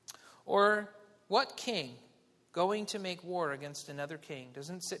 Or what king, going to make war against another king,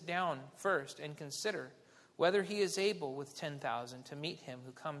 doesn't sit down first and consider whether he is able with 10,000 to meet him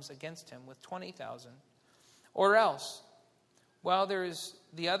who comes against him with 20,000? Or else, while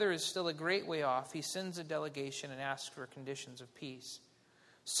the other is still a great way off, he sends a delegation and asks for conditions of peace.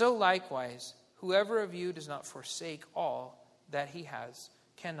 So likewise, whoever of you does not forsake all that he has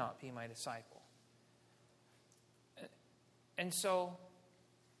cannot be my disciple. And so,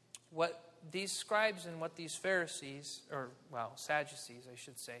 what these scribes and what these Pharisees, Sadducees, I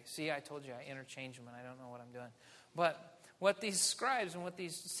should say. See, I told you I interchange them and I don't know what I'm doing. But what these scribes and what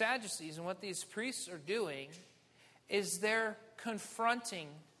these Sadducees and what these priests are doing is they're confronting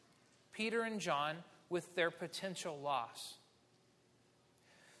Peter and John with their potential loss.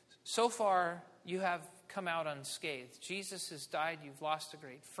 So far, you have come out unscathed. Jesus has died. You've lost a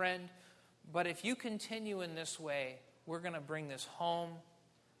great friend. But if you continue in this way, we're going to bring this home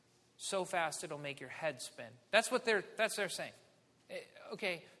so fast it'll make your head spin. That's what they're saying.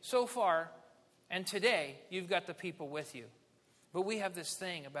 Okay, so far and today, you've got the people with you. But we have this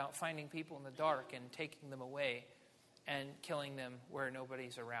thing about finding people in the dark and taking them away and killing them where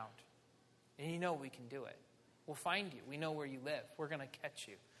nobody's around. And you know we can do it. We'll find you. We know where you live. We're going to catch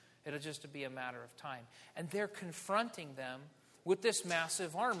you. It'll just be a matter of time. And they're confronting them with this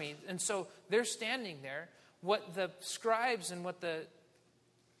massive army. And so they're standing there. What the scribes and what the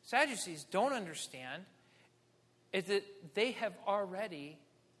Sadducees don't understand is that they have already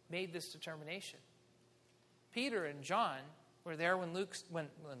made this determination. Peter and John were there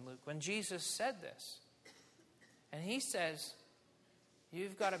when Jesus said this. And he says,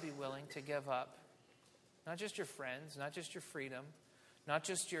 you've got to be willing to give up not just your friends, not just your freedom, not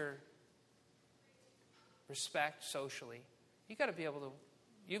just your respect socially. You've got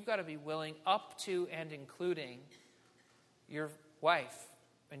to be willing up to and including your wife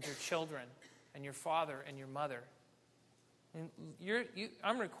and your children and your father and your mother. And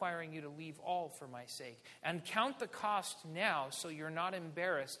I'm requiring you to leave all for my sake. And count the cost now so you're not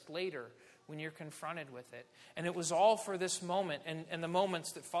embarrassed later when you're confronted with it. And it was all for this moment and the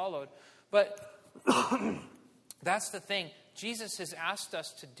moments that followed. But that's the thing. Jesus has asked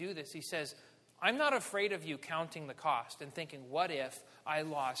us to do this. He says, I'm not afraid of you counting the cost and thinking, what if I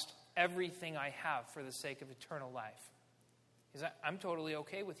lost everything I have for the sake of eternal life? I'm totally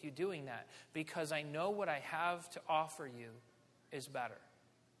okay with you doing that because I know what I have to offer you is better.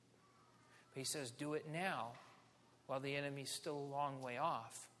 But he says, do it now while the enemy's still a long way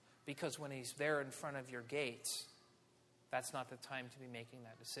off, because when he's there in front of your gates, that's not the time to be making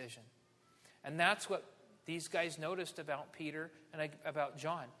that decision. And that's what these guys noticed about Peter and about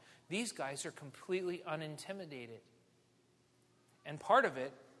John. These guys are completely unintimidated. And part of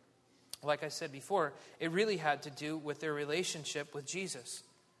it, like I said before, it really had to do with their relationship with Jesus.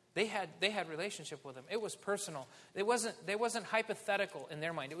 They had relationship with him. It was personal. It wasn't hypothetical in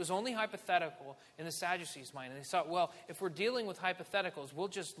their mind. It was only hypothetical in the Sadducees' mind. And they thought, well, if we're dealing with hypotheticals, we'll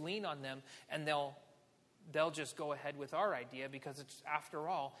just lean on them and they'll just go ahead with our idea because it's, after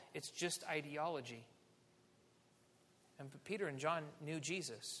all, it's just ideology. And Peter and John knew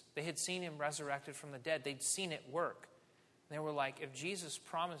Jesus. They had seen him resurrected from the dead. They'd seen it work. They were like, if Jesus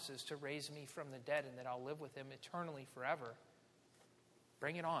promises to raise me from the dead and that I'll live with him eternally forever,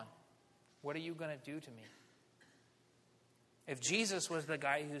 bring it on. What are you going to do to me? If Jesus was the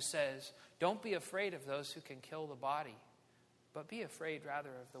guy who says, don't be afraid of those who can kill the body, but be afraid rather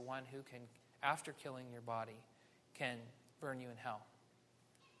of the one who can, after killing your body, can burn you in hell.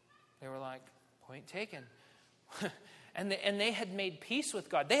 They were like, point taken. And they had made peace with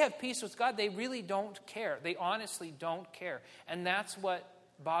God. They have peace with God. They really don't care. They honestly don't care. And that's what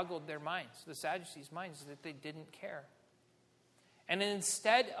boggled their minds, the Sadducees' minds, that they didn't care. And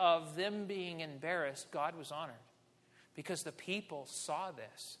instead of them being embarrassed, God was honored because the people saw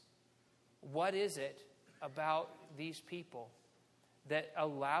this. What is it about these people that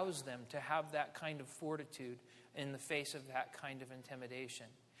allows them to have that kind of fortitude in the face of that kind of intimidation?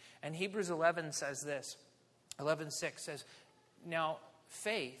 And Hebrews 11 says this. 11:6 says, now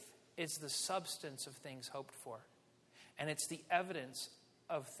faith is the substance of things hoped for, and it's the evidence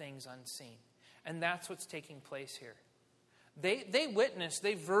of things unseen. And that's what's taking place here. They witnessed,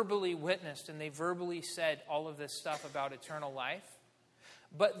 they verbally witnessed, and they verbally said all of this stuff about eternal life,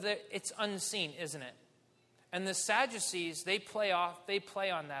 but it's unseen, isn't it? And the Sadducees, they play on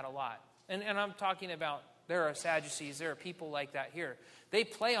that a lot. And I'm talking about, there are Sadducees, there are people like that here. They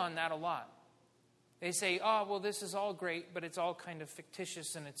play on that a lot. They say, oh, well, this is all great, but it's all kind of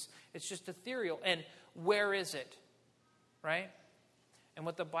fictitious and it's just ethereal. And where is it? Right? And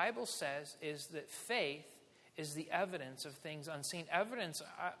what the Bible says is that faith is the evidence of things unseen. Evidence,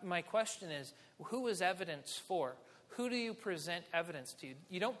 my question is, who is evidence for? Who do you present evidence to?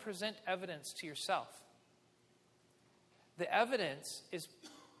 You don't present evidence to yourself. The evidence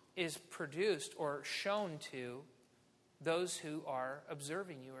is produced or shown to those who are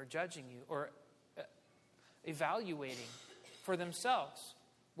observing you or judging you or evaluating for themselves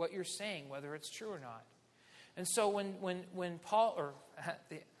what you're saying, whether it's true or not. And so when Paul, or I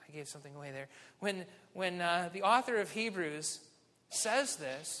gave something away there, when the author of Hebrews says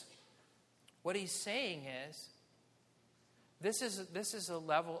this, what he's saying is, this is a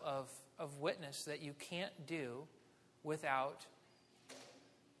level of witness that you can't do without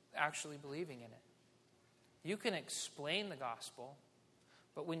actually believing in it. You can explain the gospel,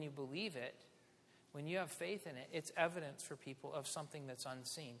 but when you believe it, when you have faith in it, it's evidence for people of something that's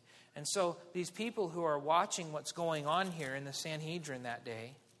unseen. And so these people who are watching what's going on here in the Sanhedrin that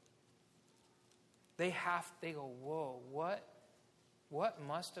day, they go, whoa, what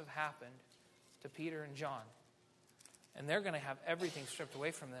must have happened to Peter and John? And they're going to have everything stripped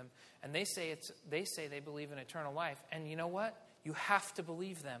away from them. And they say they believe in eternal life. And you know what? You have to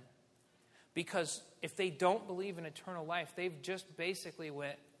believe them. Because if they don't believe in eternal life, they've just basically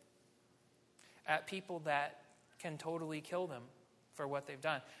went at people that can totally kill them for what they've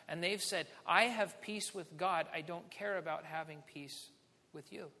done. And they've said, I have peace with God. I don't care about having peace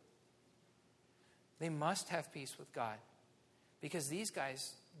with you. They must have peace with God. Because these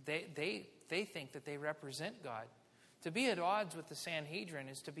guys, they think that they represent God. To be at odds with the Sanhedrin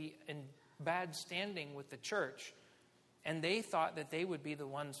is to be in bad standing with the church. And they thought that they would be the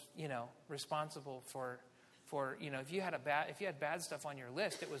ones, responsible for if you had bad stuff on your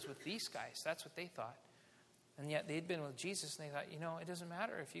list, it was with these guys. That's what they thought. And yet they'd been with Jesus, and they thought, it doesn't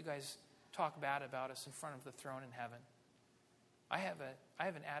matter if you guys talk bad about us in front of the throne in heaven. I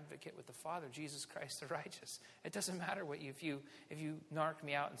have an advocate with the Father, Jesus Christ the righteous. It doesn't matter if you narc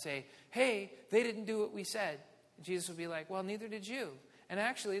me out and say, hey, they didn't do what we said. Jesus would be like, well, neither did you. And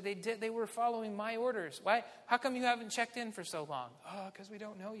actually, they were following my orders. Why? How come you haven't checked in for so long? Oh, because we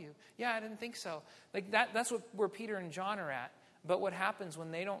don't know you. Yeah, I didn't think so. Like that's where Peter and John are at. But what happens when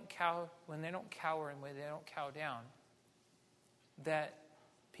they don't cower and when they don't cow down, that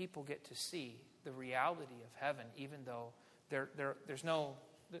people get to see the reality of heaven, even though there's no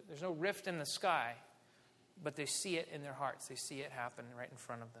rift in the sky, but they see it in their hearts. They see it happen right in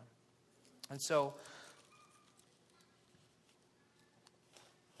front of them. And so,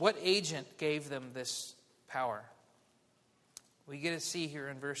 what agent gave them this power? We get to see here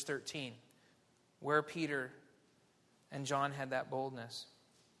in verse 13 where Peter and John had that boldness.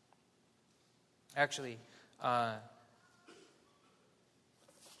 Actually,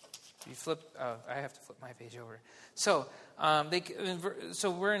 you flip. I have to flip my page over. So,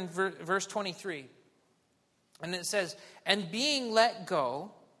 we're in verse 23, and it says, "And being let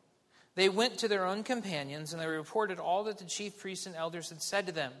go, they went to their own companions, and they reported all that the chief priests and elders had said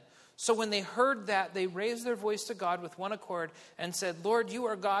to them. So when they heard that, they raised their voice to God with one accord and said, Lord, you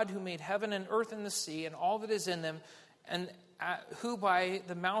are God who made heaven and earth and the sea and all that is in them, and who by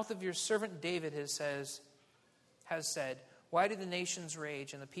the mouth of your servant David has said, why do the nations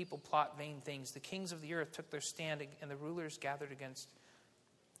rage and the people plot vain things? The kings of the earth took their stand, and the rulers gathered against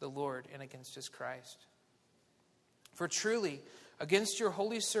the Lord and against his Christ. For truly, against your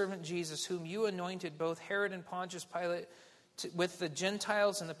holy servant Jesus, whom you anointed, both Herod and Pontius Pilate, with the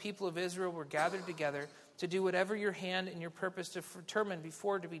Gentiles and the people of Israel were gathered together to do whatever your hand and your purpose determined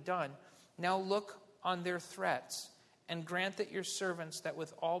before to be done. Now look on their threats, and grant that your servants, that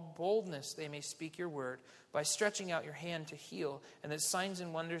with all boldness they may speak your word, by stretching out your hand to heal, and that signs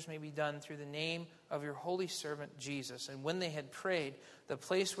and wonders may be done through the name of your holy servant Jesus. And when they had prayed, the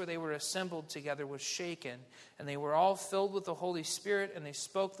place where they were assembled together was shaken, and they were all filled with the Holy Spirit, and they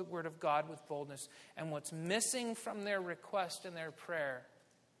spoke the word of God with boldness." And what's missing from their request and their prayer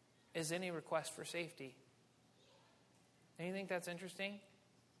is any request for safety. And you think that's interesting?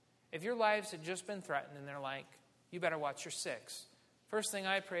 If your lives had just been threatened and they're like, you better watch your six, first thing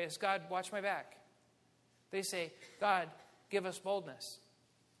I pray is, God, watch my back. They say, God, give us boldness.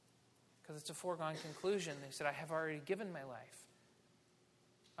 Because it's a foregone conclusion. They said, I have already given my life.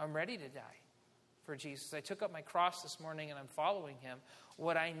 I'm ready to die for Jesus. I took up my cross this morning and I'm following him.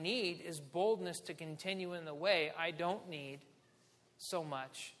 What I need is boldness to continue in the way. I don't need so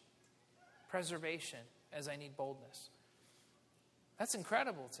much preservation as I need boldness. That's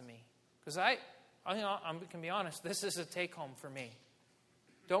incredible to me. Because I can be honest, this is a take-home for me.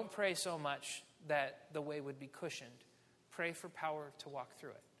 Don't pray so much that the way would be cushioned. Pray for power to walk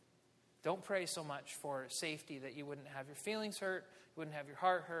through it. Don't pray so much for safety that you wouldn't have your feelings hurt, wouldn't have your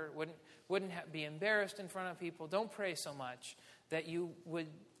heart hurt, wouldn't be embarrassed in front of people. Don't pray so much that you would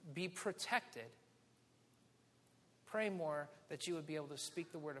be protected. Pray more that you would be able to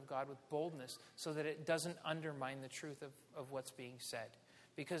speak the word of God with boldness so that it doesn't undermine the truth of what's being said.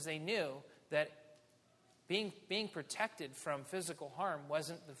 Because they knew that being protected from physical harm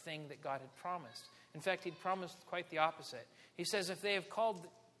wasn't the thing that God had promised. In fact, he'd promised quite the opposite. He says, if they have called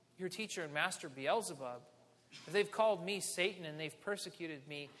your teacher and master Beelzebub, if they've called me Satan and they've persecuted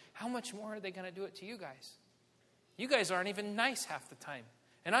me, how much more are they going to do it to you guys? You guys aren't even nice half the time,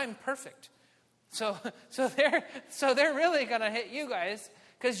 and I'm perfect. So they're really going to hit you guys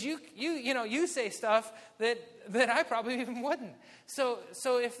because you say stuff that I probably even wouldn't. So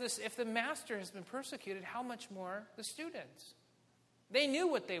if the master has been persecuted, how much more the students? They knew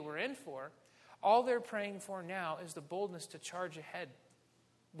what they were in for. All they're praying for now is the boldness to charge ahead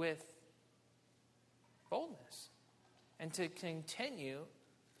with boldness and to continue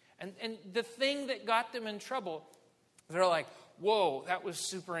And the thing that got them in trouble, they're like, whoa, that was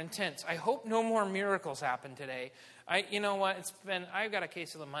super intense. I hope no more miracles happen today. You know what? I've got a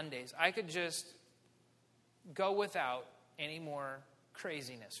case of the Mondays. I could just go without any more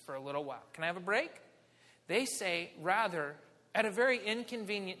craziness for a little while. Can I have a break? They say, rather, at a very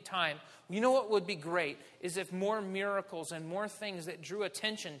inconvenient time, you know what would be great is if more miracles and more things that drew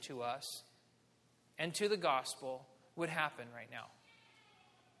attention to us and to the gospel would happen right now.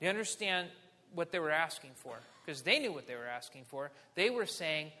 Do you understand what they were asking for? Because they knew what they were asking for. They were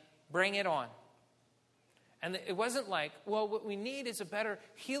saying, bring it on. And it wasn't like, well, what we need is a better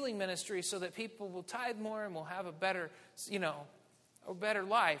healing ministry so that people will tithe more and will have a better, a better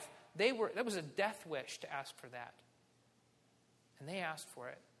life. That was a death wish to ask for that. And they asked for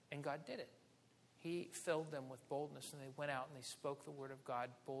it, and God did it. He filled them with boldness, and they went out and they spoke the word of God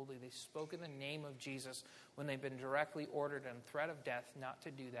boldly. They spoke in the name of Jesus when they'd been directly ordered on threat of death not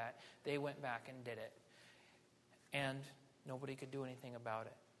to do that. They went back and did it. And nobody could do anything about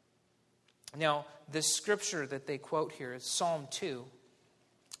it. Now, this scripture that they quote here is Psalm 2.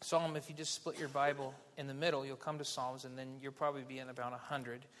 Psalm, if you just split your Bible in the middle, you'll come to Psalms, and then you'll probably be in about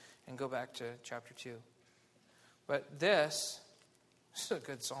 100 and go back to chapter 2. But this is a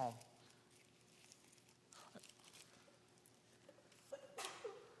good psalm.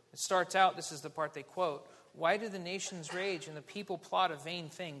 It starts out, this is the part they quote, "Why do the nations rage and the people plot a vain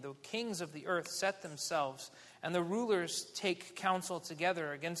thing? The kings of the earth set themselves, and the rulers take counsel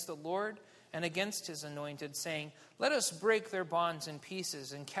together against the Lord and against his anointed, saying, 'Let us break their bonds in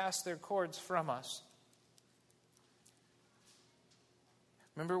pieces and cast their cords from us.'"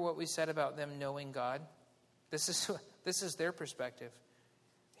 Remember what we said about them knowing God? This is their perspective.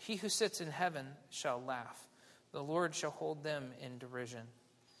 "He who sits in heaven shall laugh. The Lord shall hold them in derision.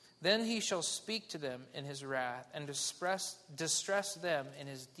 Then he shall speak to them in his wrath and distress them in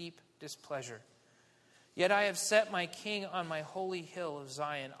his deep displeasure. Yet I have set my king on my holy hill of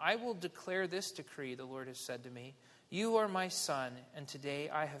Zion. I will declare this decree, the Lord has said to me. You are my son, and today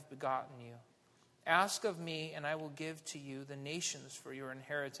I have begotten you. Ask of me, and I will give to you the nations for your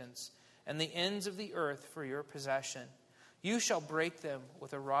inheritance, and the ends of the earth for your possession. You shall break them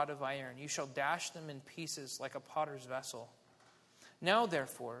with a rod of iron. You shall dash them in pieces like a potter's vessel. Now,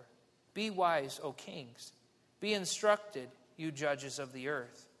 therefore, be wise, O kings. Be instructed, you judges of the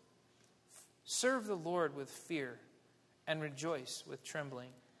earth. Serve the Lord with fear and rejoice with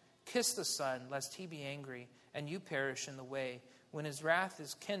trembling. Kiss the Son, lest he be angry and you perish in the way, when his wrath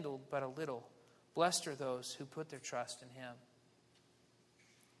is kindled but a little. Blessed are those who put their trust in him."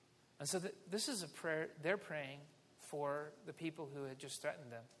 And so this is a prayer they're praying for the people who had just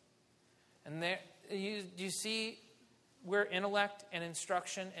threatened them. And do you see where intellect and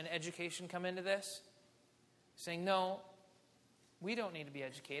instruction and education come into this? Saying, no, we don't need to be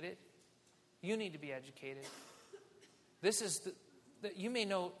educated. You need to be educated. This is that you may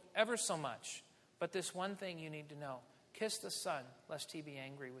know ever so much, but this one thing you need to know. Kiss the Son, lest he be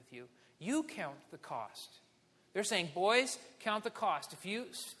angry with you. You count the cost. They're saying, boys, count the cost. If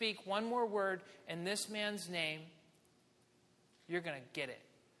you speak one more word in this man's name, you're going to get it.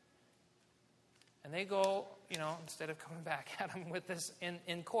 And they go, instead of coming back at him with this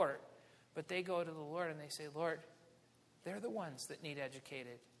in court, but they go to the Lord and they say, Lord, they're the ones that need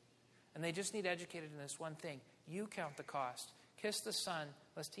educated. And they just need educated in this one thing. You count the cost. Kiss the Son,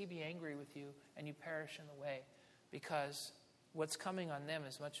 lest he be angry with you and you perish in the way. Because what's coming on them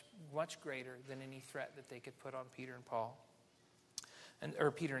is much, much greater than any threat that they could put on Peter and Paul.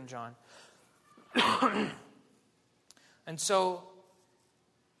 Or Peter and John. And so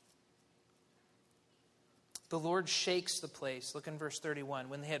the Lord shakes the place. Look in verse 31.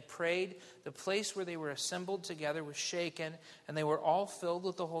 When they had prayed, the place where they were assembled together was shaken, and they were all filled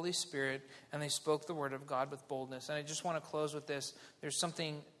with the Holy Spirit, and they spoke the word of God with boldness. And I just want to close with this. There's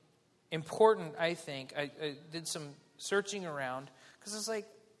something important, I think. I did some searching around, because it's like,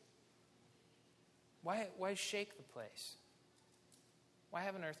 why shake the place? Why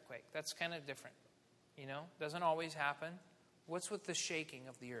have an earthquake? That's kind of different. Doesn't always happen. What's with the shaking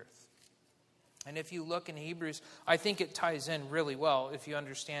of the earth? And if you look in Hebrews, I think it ties in really well. If you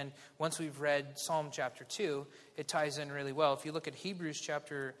understand, once we've read Psalm chapter 2, it ties in really well. If you look at Hebrews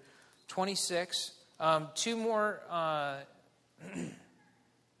chapter 26, two more,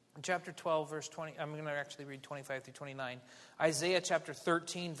 chapter 12, verse 20. I'm going to actually read 25 through 29. Isaiah chapter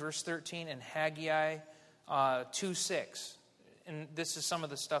 13, verse 13, and Haggai 2:6. And this is some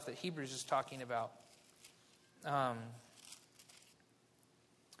of the stuff that Hebrews is talking about.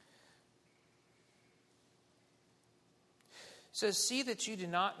 Says, see that you do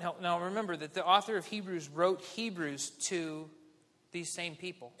not... Now remember that the author of Hebrews wrote Hebrews to these same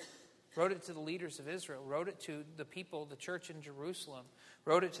people. Wrote it to the leaders of Israel. Wrote it to the people, the church in Jerusalem.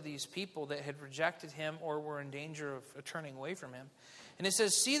 Wrote it to these people that had rejected him or were in danger of turning away from him. And it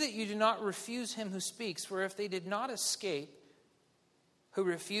says, see that you do not refuse him who speaks, for if they did not escape, who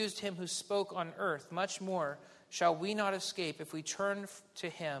refused him who spoke on earth, much more shall we not escape if we turn to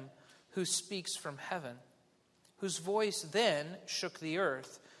him who speaks from heaven, whose voice then shook the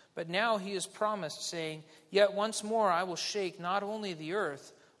earth. But now he has promised, saying, yet once more I will shake not only the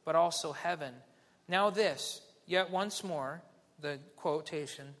earth, but also heaven. Now this, yet once more, the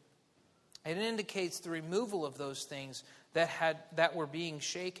quotation, it indicates the removal of those things that were being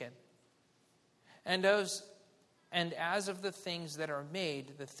shaken. And as of the things that are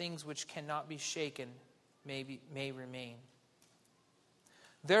made, the things which cannot be shaken may remain.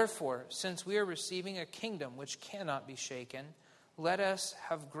 Therefore, since we are receiving a kingdom which cannot be shaken, let us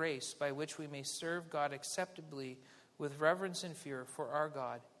have grace by which we may serve God acceptably with reverence and fear, for our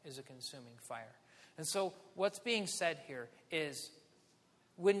God is a consuming fire. And so what's being said here is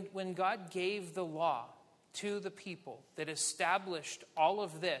when God gave the law to the people that established all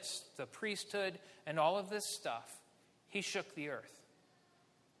of this, the priesthood and all of this stuff, he shook the earth.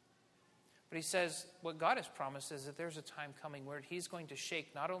 But he says what God has promised is that there's a time coming where he's going to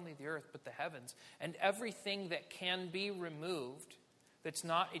shake not only the earth but the heavens, and everything that can be removed that's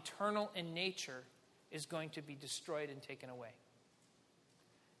not eternal in nature is going to be destroyed and taken away.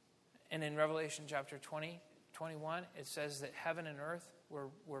 And in Revelation chapter 20, 21, it says that heaven and earth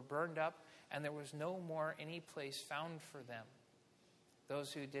were burned up, and there was no more any place found for them,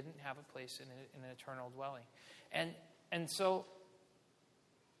 those who didn't have a place in an eternal dwelling. And so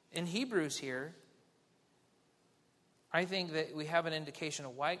in Hebrews here, I think that we have an indication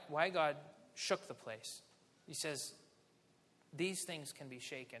of why God shook the place. He says, these things can be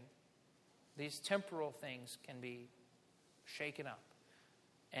shaken. These temporal things can be shaken up.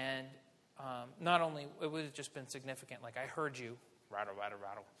 And not only, it would have just been significant, like I heard you, rattle, rattle,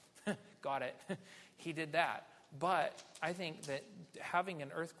 rattle. Got it. He did that. But I think that having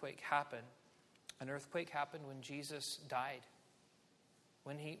an earthquake happened when Jesus died.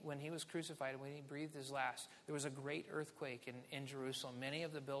 When he was crucified, when he breathed his last, there was a great earthquake in Jerusalem. Many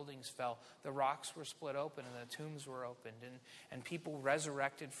of the buildings fell. The rocks were split open and the tombs were opened. And people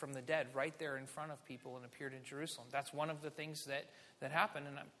resurrected from the dead right there in front of people and appeared in Jerusalem. That's one of the things that happened.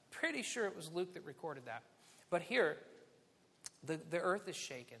 And I'm pretty sure it was Luke that recorded that. But here, the earth is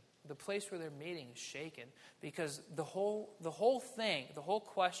shaken. The place where they're meeting is shaken. Because the whole thing, the whole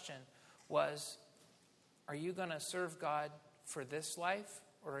question was, are you going to serve God for this life,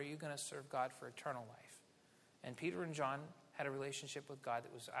 or are you going to serve God for eternal life? And Peter and John had a relationship with God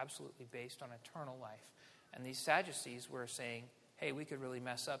that was absolutely based on eternal life. And these Sadducees were saying, hey, we could really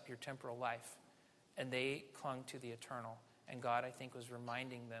mess up your temporal life. And they clung to the eternal. And God, I think, was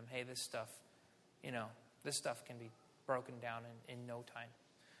reminding them, hey, this stuff can be broken down in no time.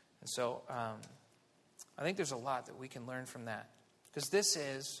 And so I think there's a lot that we can learn from that. Because this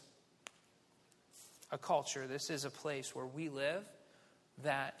is a culture, this is a place where we live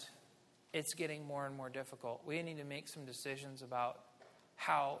that it's getting more and more difficult. We need to make some decisions about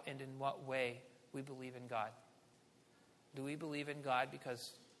how and in what way we believe in God. Do we believe in God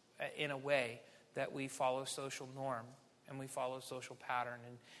because in a way that we follow social norm and we follow social pattern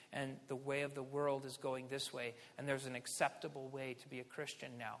and the way of the world is going this way, and there's an acceptable way to be a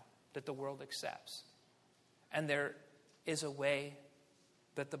Christian now that the world accepts. And there is a way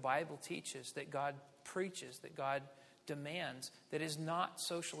that the Bible teaches, that God preaches, that God demands, that is not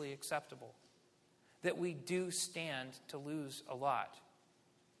socially acceptable. That we do stand to lose a lot.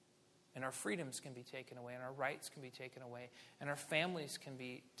 And our freedoms can be taken away, and our rights can be taken away, and our families can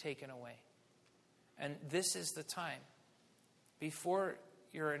be taken away. And this is the time, before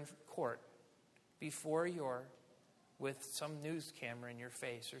you're in court, before you're with some news camera in your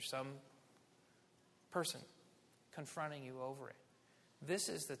face or some person confronting you over it, this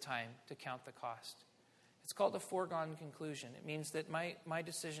is the time to count the cost. It's called a foregone conclusion. It means that my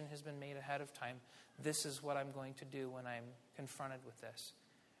decision has been made ahead of time. This is what I'm going to do when I'm confronted with this.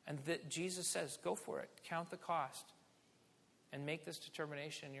 And that Jesus says, go for it. Count the cost. And make this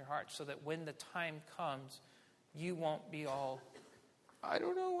determination in your heart so that when the time comes, you won't be all, I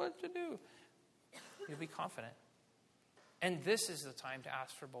don't know what to do. You'll be confident. And this is the time to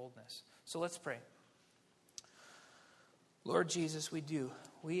ask for boldness. So let's pray. Lord Jesus,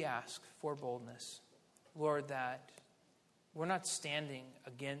 we ask for boldness. Lord, that we're not standing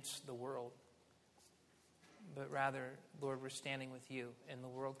against the world, but rather, Lord, we're standing with you, and the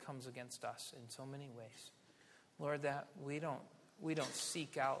world comes against us in so many ways. Lord, that we don't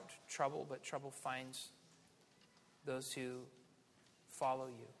seek out trouble, but trouble finds those who follow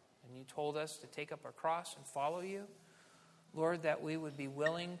you. And you told us to take up our cross and follow you. Lord, that we would be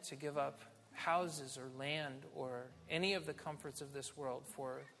willing to give up houses or land or any of the comforts of this world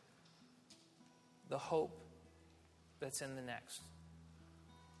for the hope that's in the next.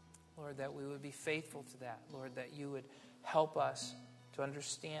 Lord, that we would be faithful to that. Lord, that you would help us to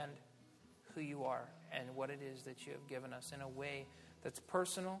understand who you are and what it is that you have given us in a way that's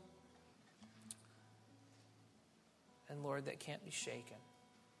personal and, Lord, that can't be shaken.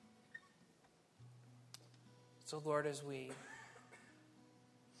 So, Lord, as we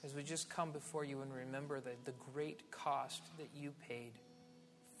just come before you and remember the great cost that you paid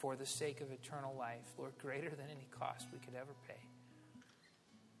for the sake of eternal life, Lord, greater than any cost we could ever pay.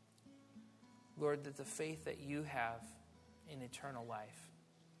 Lord, that the faith that you have in eternal life,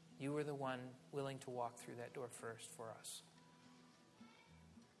 you were the one willing to walk through that door first for us.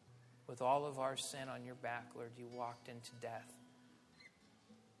 With all of our sin on your back, Lord, you walked into death.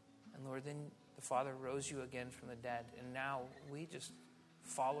 And Lord, then the Father rose you again from the dead. And now we just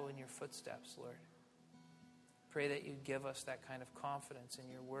follow in your footsteps, Lord. Pray that you give us that kind of confidence in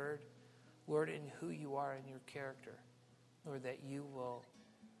your word, Lord, in who you are in your character. Lord, that you will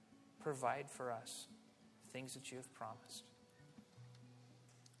provide for us things that you have promised.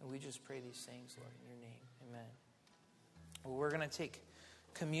 And we just pray these things, Lord, in your name. Amen. Well, we're going to take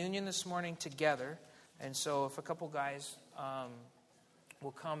communion this morning together. And so if a couple guys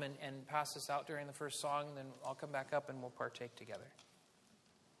will come and pass this out during the first song, then I'll come back up and we'll partake together.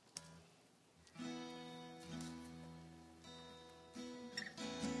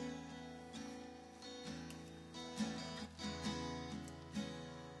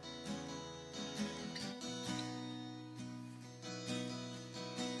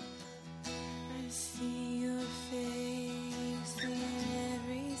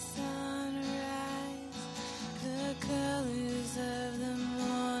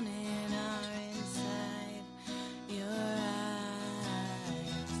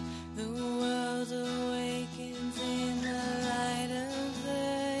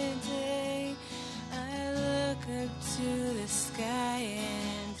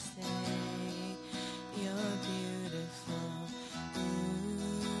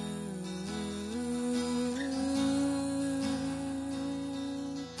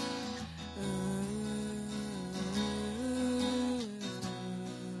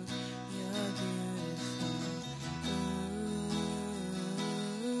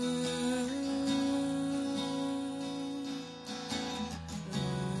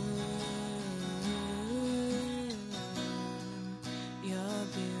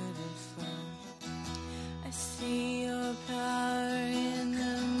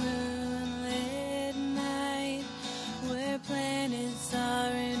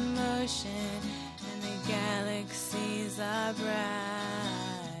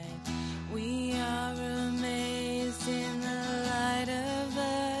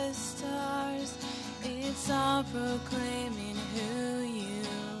 Proclaiming who you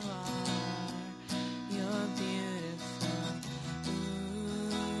are, you're beautiful.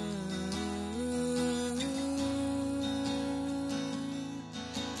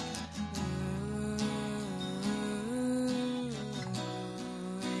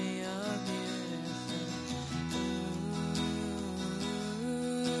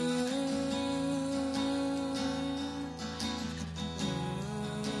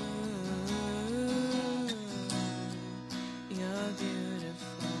 You're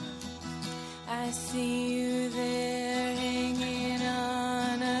I see you there hanging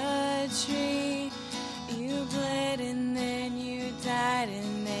on a tree. You bled and then you died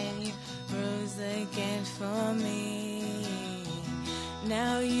and then you rose again for me.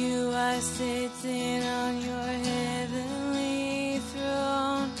 Now you are sitting on your heavenly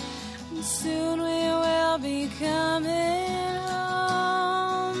throne, and soon we will be coming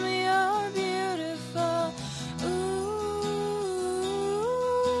home. You're beautiful.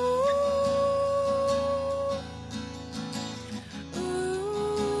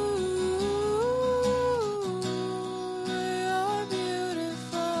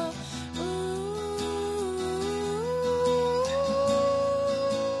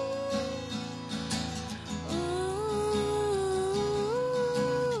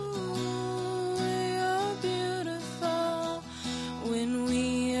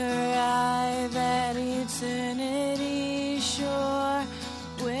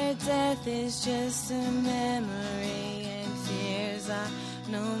 Is just a memory and tears are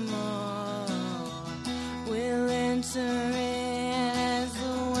no more. We'll enter in as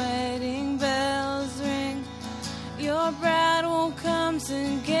the wedding bells ring. Your bride will come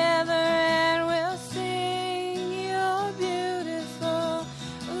together and we'll sing. You're beautiful.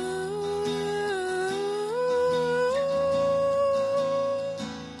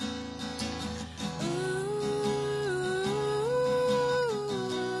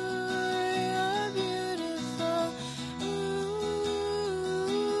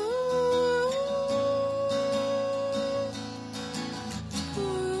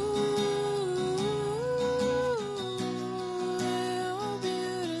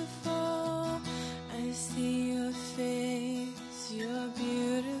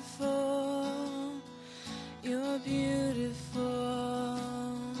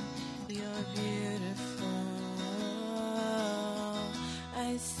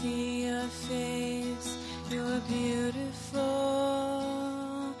 see your face, you're beautiful,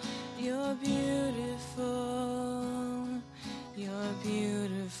 you're beautiful, you're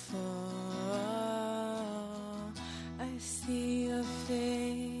beautiful. I see your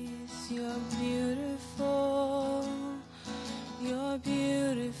face, you're beautiful, you're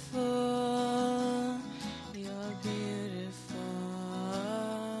beautiful, you're beautiful.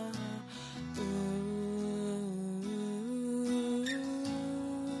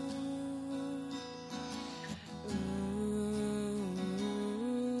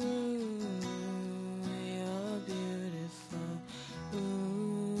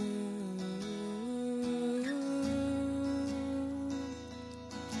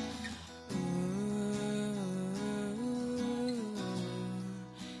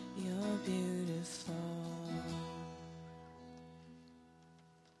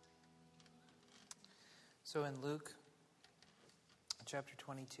 So in Luke chapter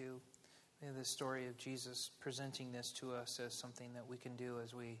 22, we have the story of Jesus presenting this to us as something that we can do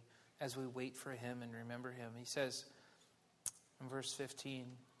as we wait for him and remember him. He says in verse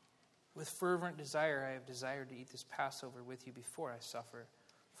 15, "With fervent desire I have desired to eat this Passover with you before I suffer.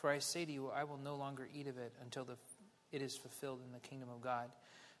 For I say to you, I will no longer eat of it until it is fulfilled in the kingdom of God."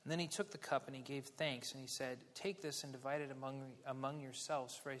 And then he took the cup and he gave thanks, and he said, "Take this and divide it among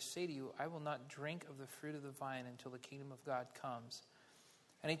yourselves. For I say to you, I will not drink of the fruit of the vine until the kingdom of God comes."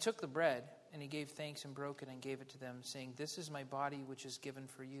 And he took the bread, and he gave thanks and broke it and gave it to them, saying, "This is my body which is given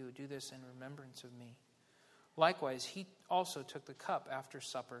for you. Do this in remembrance of me." Likewise, he also took the cup after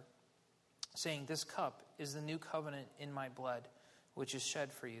supper, saying, "This cup is the new covenant in my blood, which is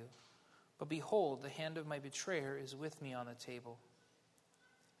shed for you. But behold, the hand of my betrayer is with me on the table.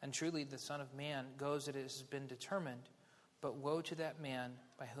 And truly the Son of Man goes as it has been determined, but woe to that man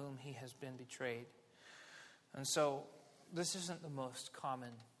by whom he has been betrayed." And so this isn't the most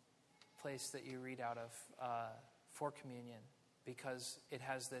common place that you read out of for communion, because it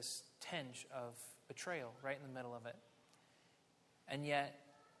has this tinge of betrayal right in the middle of it. And yet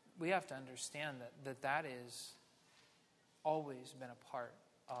we have to understand that is always been a part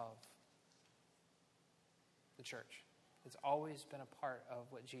of the church. It's always been a part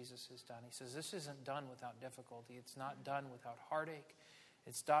of what Jesus has done. He says this isn't done without difficulty. It's not done without heartache.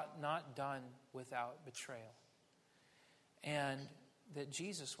 It's not done without betrayal. And that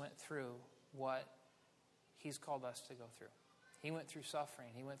Jesus went through what he's called us to go through. He went through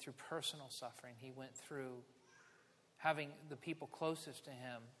suffering. He went through personal suffering. He went through having the people closest to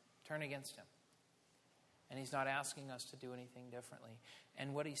him turn against him. And he's not asking us to do anything differently.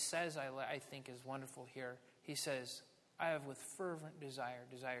 And what he says, I think, is wonderful here. He says, "I have with fervent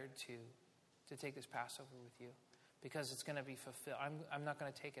desired to take this Passover with you, because it's going to be fulfilled. I'm not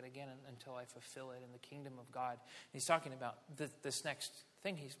going to take it again until I fulfill it in the kingdom of God." And he's talking about this next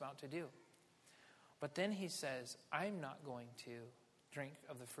thing he's about to do. But then he says, "I'm not going to drink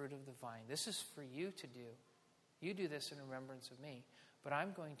of the fruit of the vine. This is for you to do. You do this in remembrance of me. But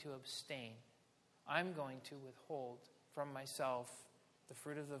I'm going to abstain. I'm going to withhold from myself the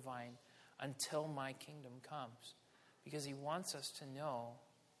fruit of the vine until my kingdom comes." Because he wants us to know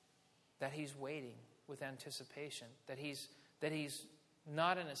that he's waiting with anticipation. That he's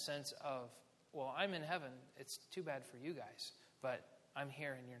not in a sense of, well, I'm in heaven. It's too bad for you guys, but I'm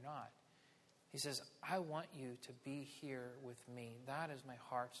here and you're not. He says, I want you to be here with me. That is my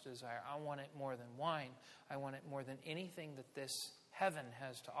heart's desire. I want it more than wine. I want it more than anything that this heaven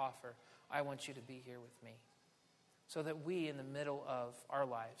has to offer. I want you to be here with me. So that we, in the middle of our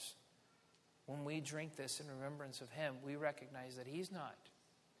lives, when we drink this in remembrance of him, we recognize that he's not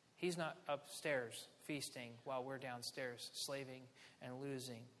upstairs feasting while we're downstairs slaving and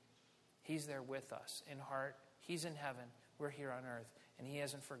losing. He's there with us in heart. He's in heaven. We're here on earth, and he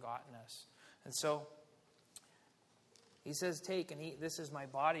hasn't forgotten us. And so he says, "Take and eat. This is my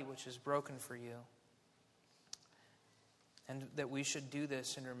body, which is broken for you." And that we should do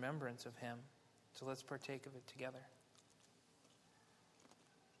this in remembrance of him. So let's partake of it together.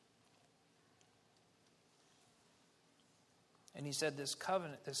 And he said, this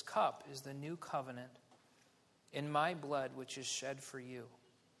cup is the new covenant in my blood, which is shed for you.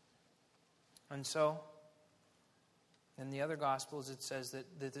 And so, in the other Gospels, it says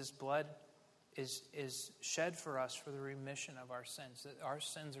that this blood is shed for us for the remission of our sins, that our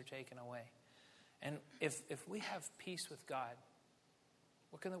sins are taken away. And if we have peace with God,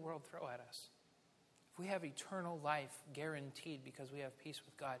 what can the world throw at us? If we have eternal life guaranteed because we have peace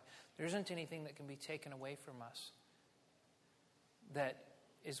with God, there isn't anything that can be taken away from us that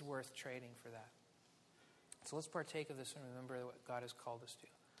is worth trading for that. So let's partake of this and remember what God has called us to.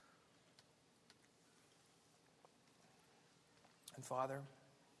 And Father,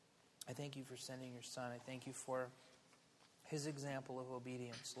 I thank you for sending your Son. I thank you for his example of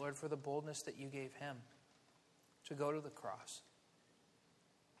obedience. Lord, for the boldness that you gave him to go to the cross,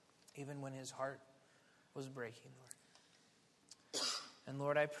 even when his heart was breaking, Lord. And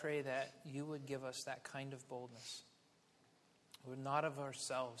Lord, I pray that you would give us that kind of boldness. Lord, not of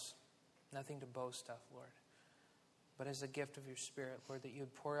ourselves, nothing to boast of, Lord, but as a gift of your Spirit, Lord, that you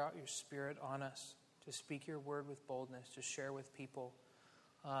would pour out your Spirit on us to speak your word with boldness, to share with people,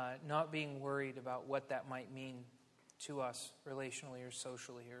 not being worried about what that might mean to us relationally or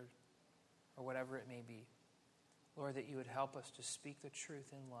socially or whatever it may be. Lord, that you would help us to speak the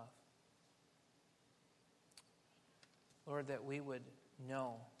truth in love. Lord, that we would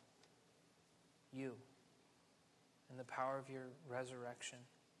know you and the power of your resurrection.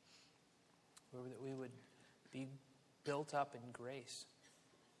 Lord, that we would be built up in grace.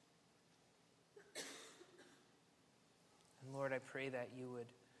 And Lord, I pray that you would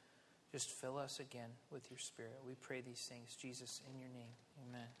just fill us again with your Spirit. We pray these things, Jesus, in your name.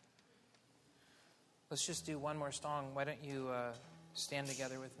 Amen. Let's just do one more song. Why don't you stand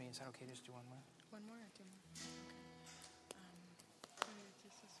together with me? Is that okay? Just do one more. One more or two more?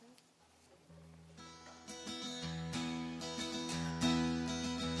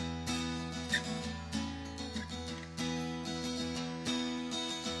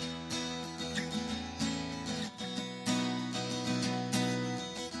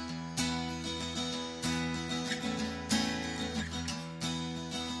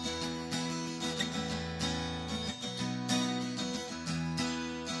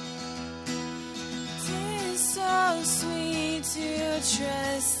 Sweet to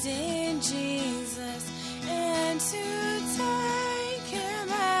trust in Jesus and to take him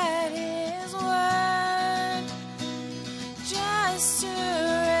at his word, just to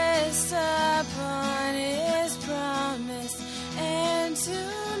rest upon his promise and to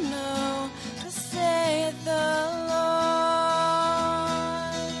know thus saith the Lord.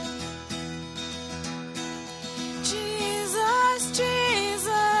 Jesus,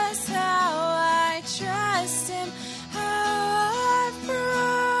 Jesus, how I trust him.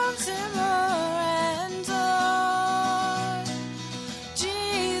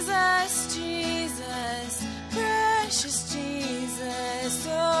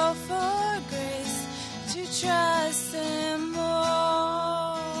 Trust him more.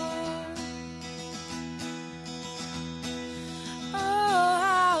 Oh,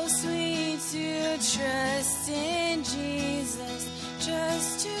 how sweet to trust in Jesus,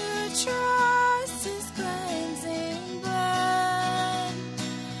 just to trust his cleansing blood,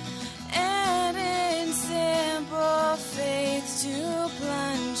 and in simple faith to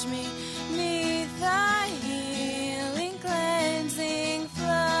plunge me 'neath thy healing, cleansing flood.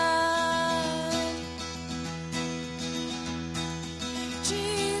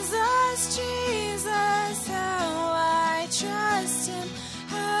 Jesus, how I trust him,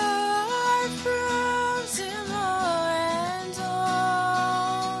 how I proved him o'er and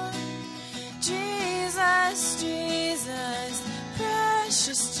o'er. Jesus, Jesus,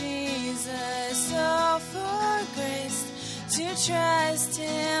 precious Jesus, oh, for grace to trust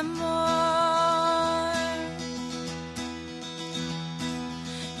him more.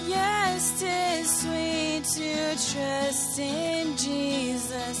 Yes, 'tis sweet to trust in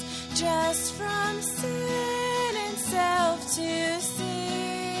Jesus, just from sin and self to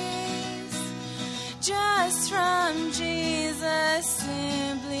cease, just from Jesus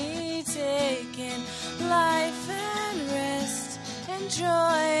simply taking life and rest and joy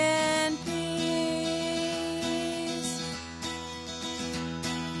and peace.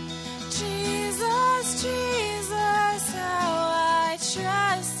 Jesus, Jesus, how I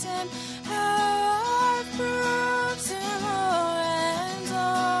trust him, how I proved him o'er and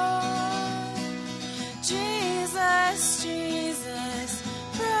o'er. Jesus, Jesus,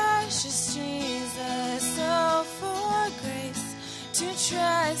 precious Jesus, oh, for grace to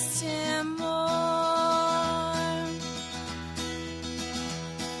trust him more.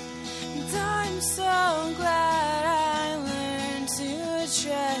 And I'm so glad I learned to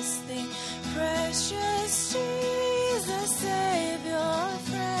trust thee, precious Jesus, Savior,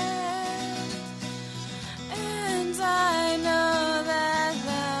 friend. And I know that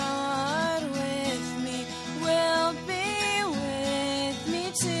thou art with me, will be with me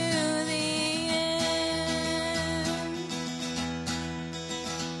to the end.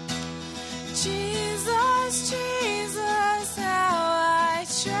 Jesus, Jesus, how I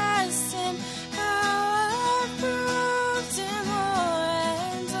trust him, how I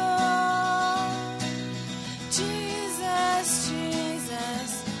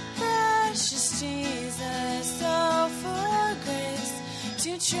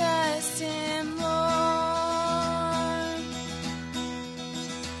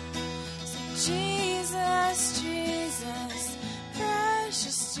Jesus.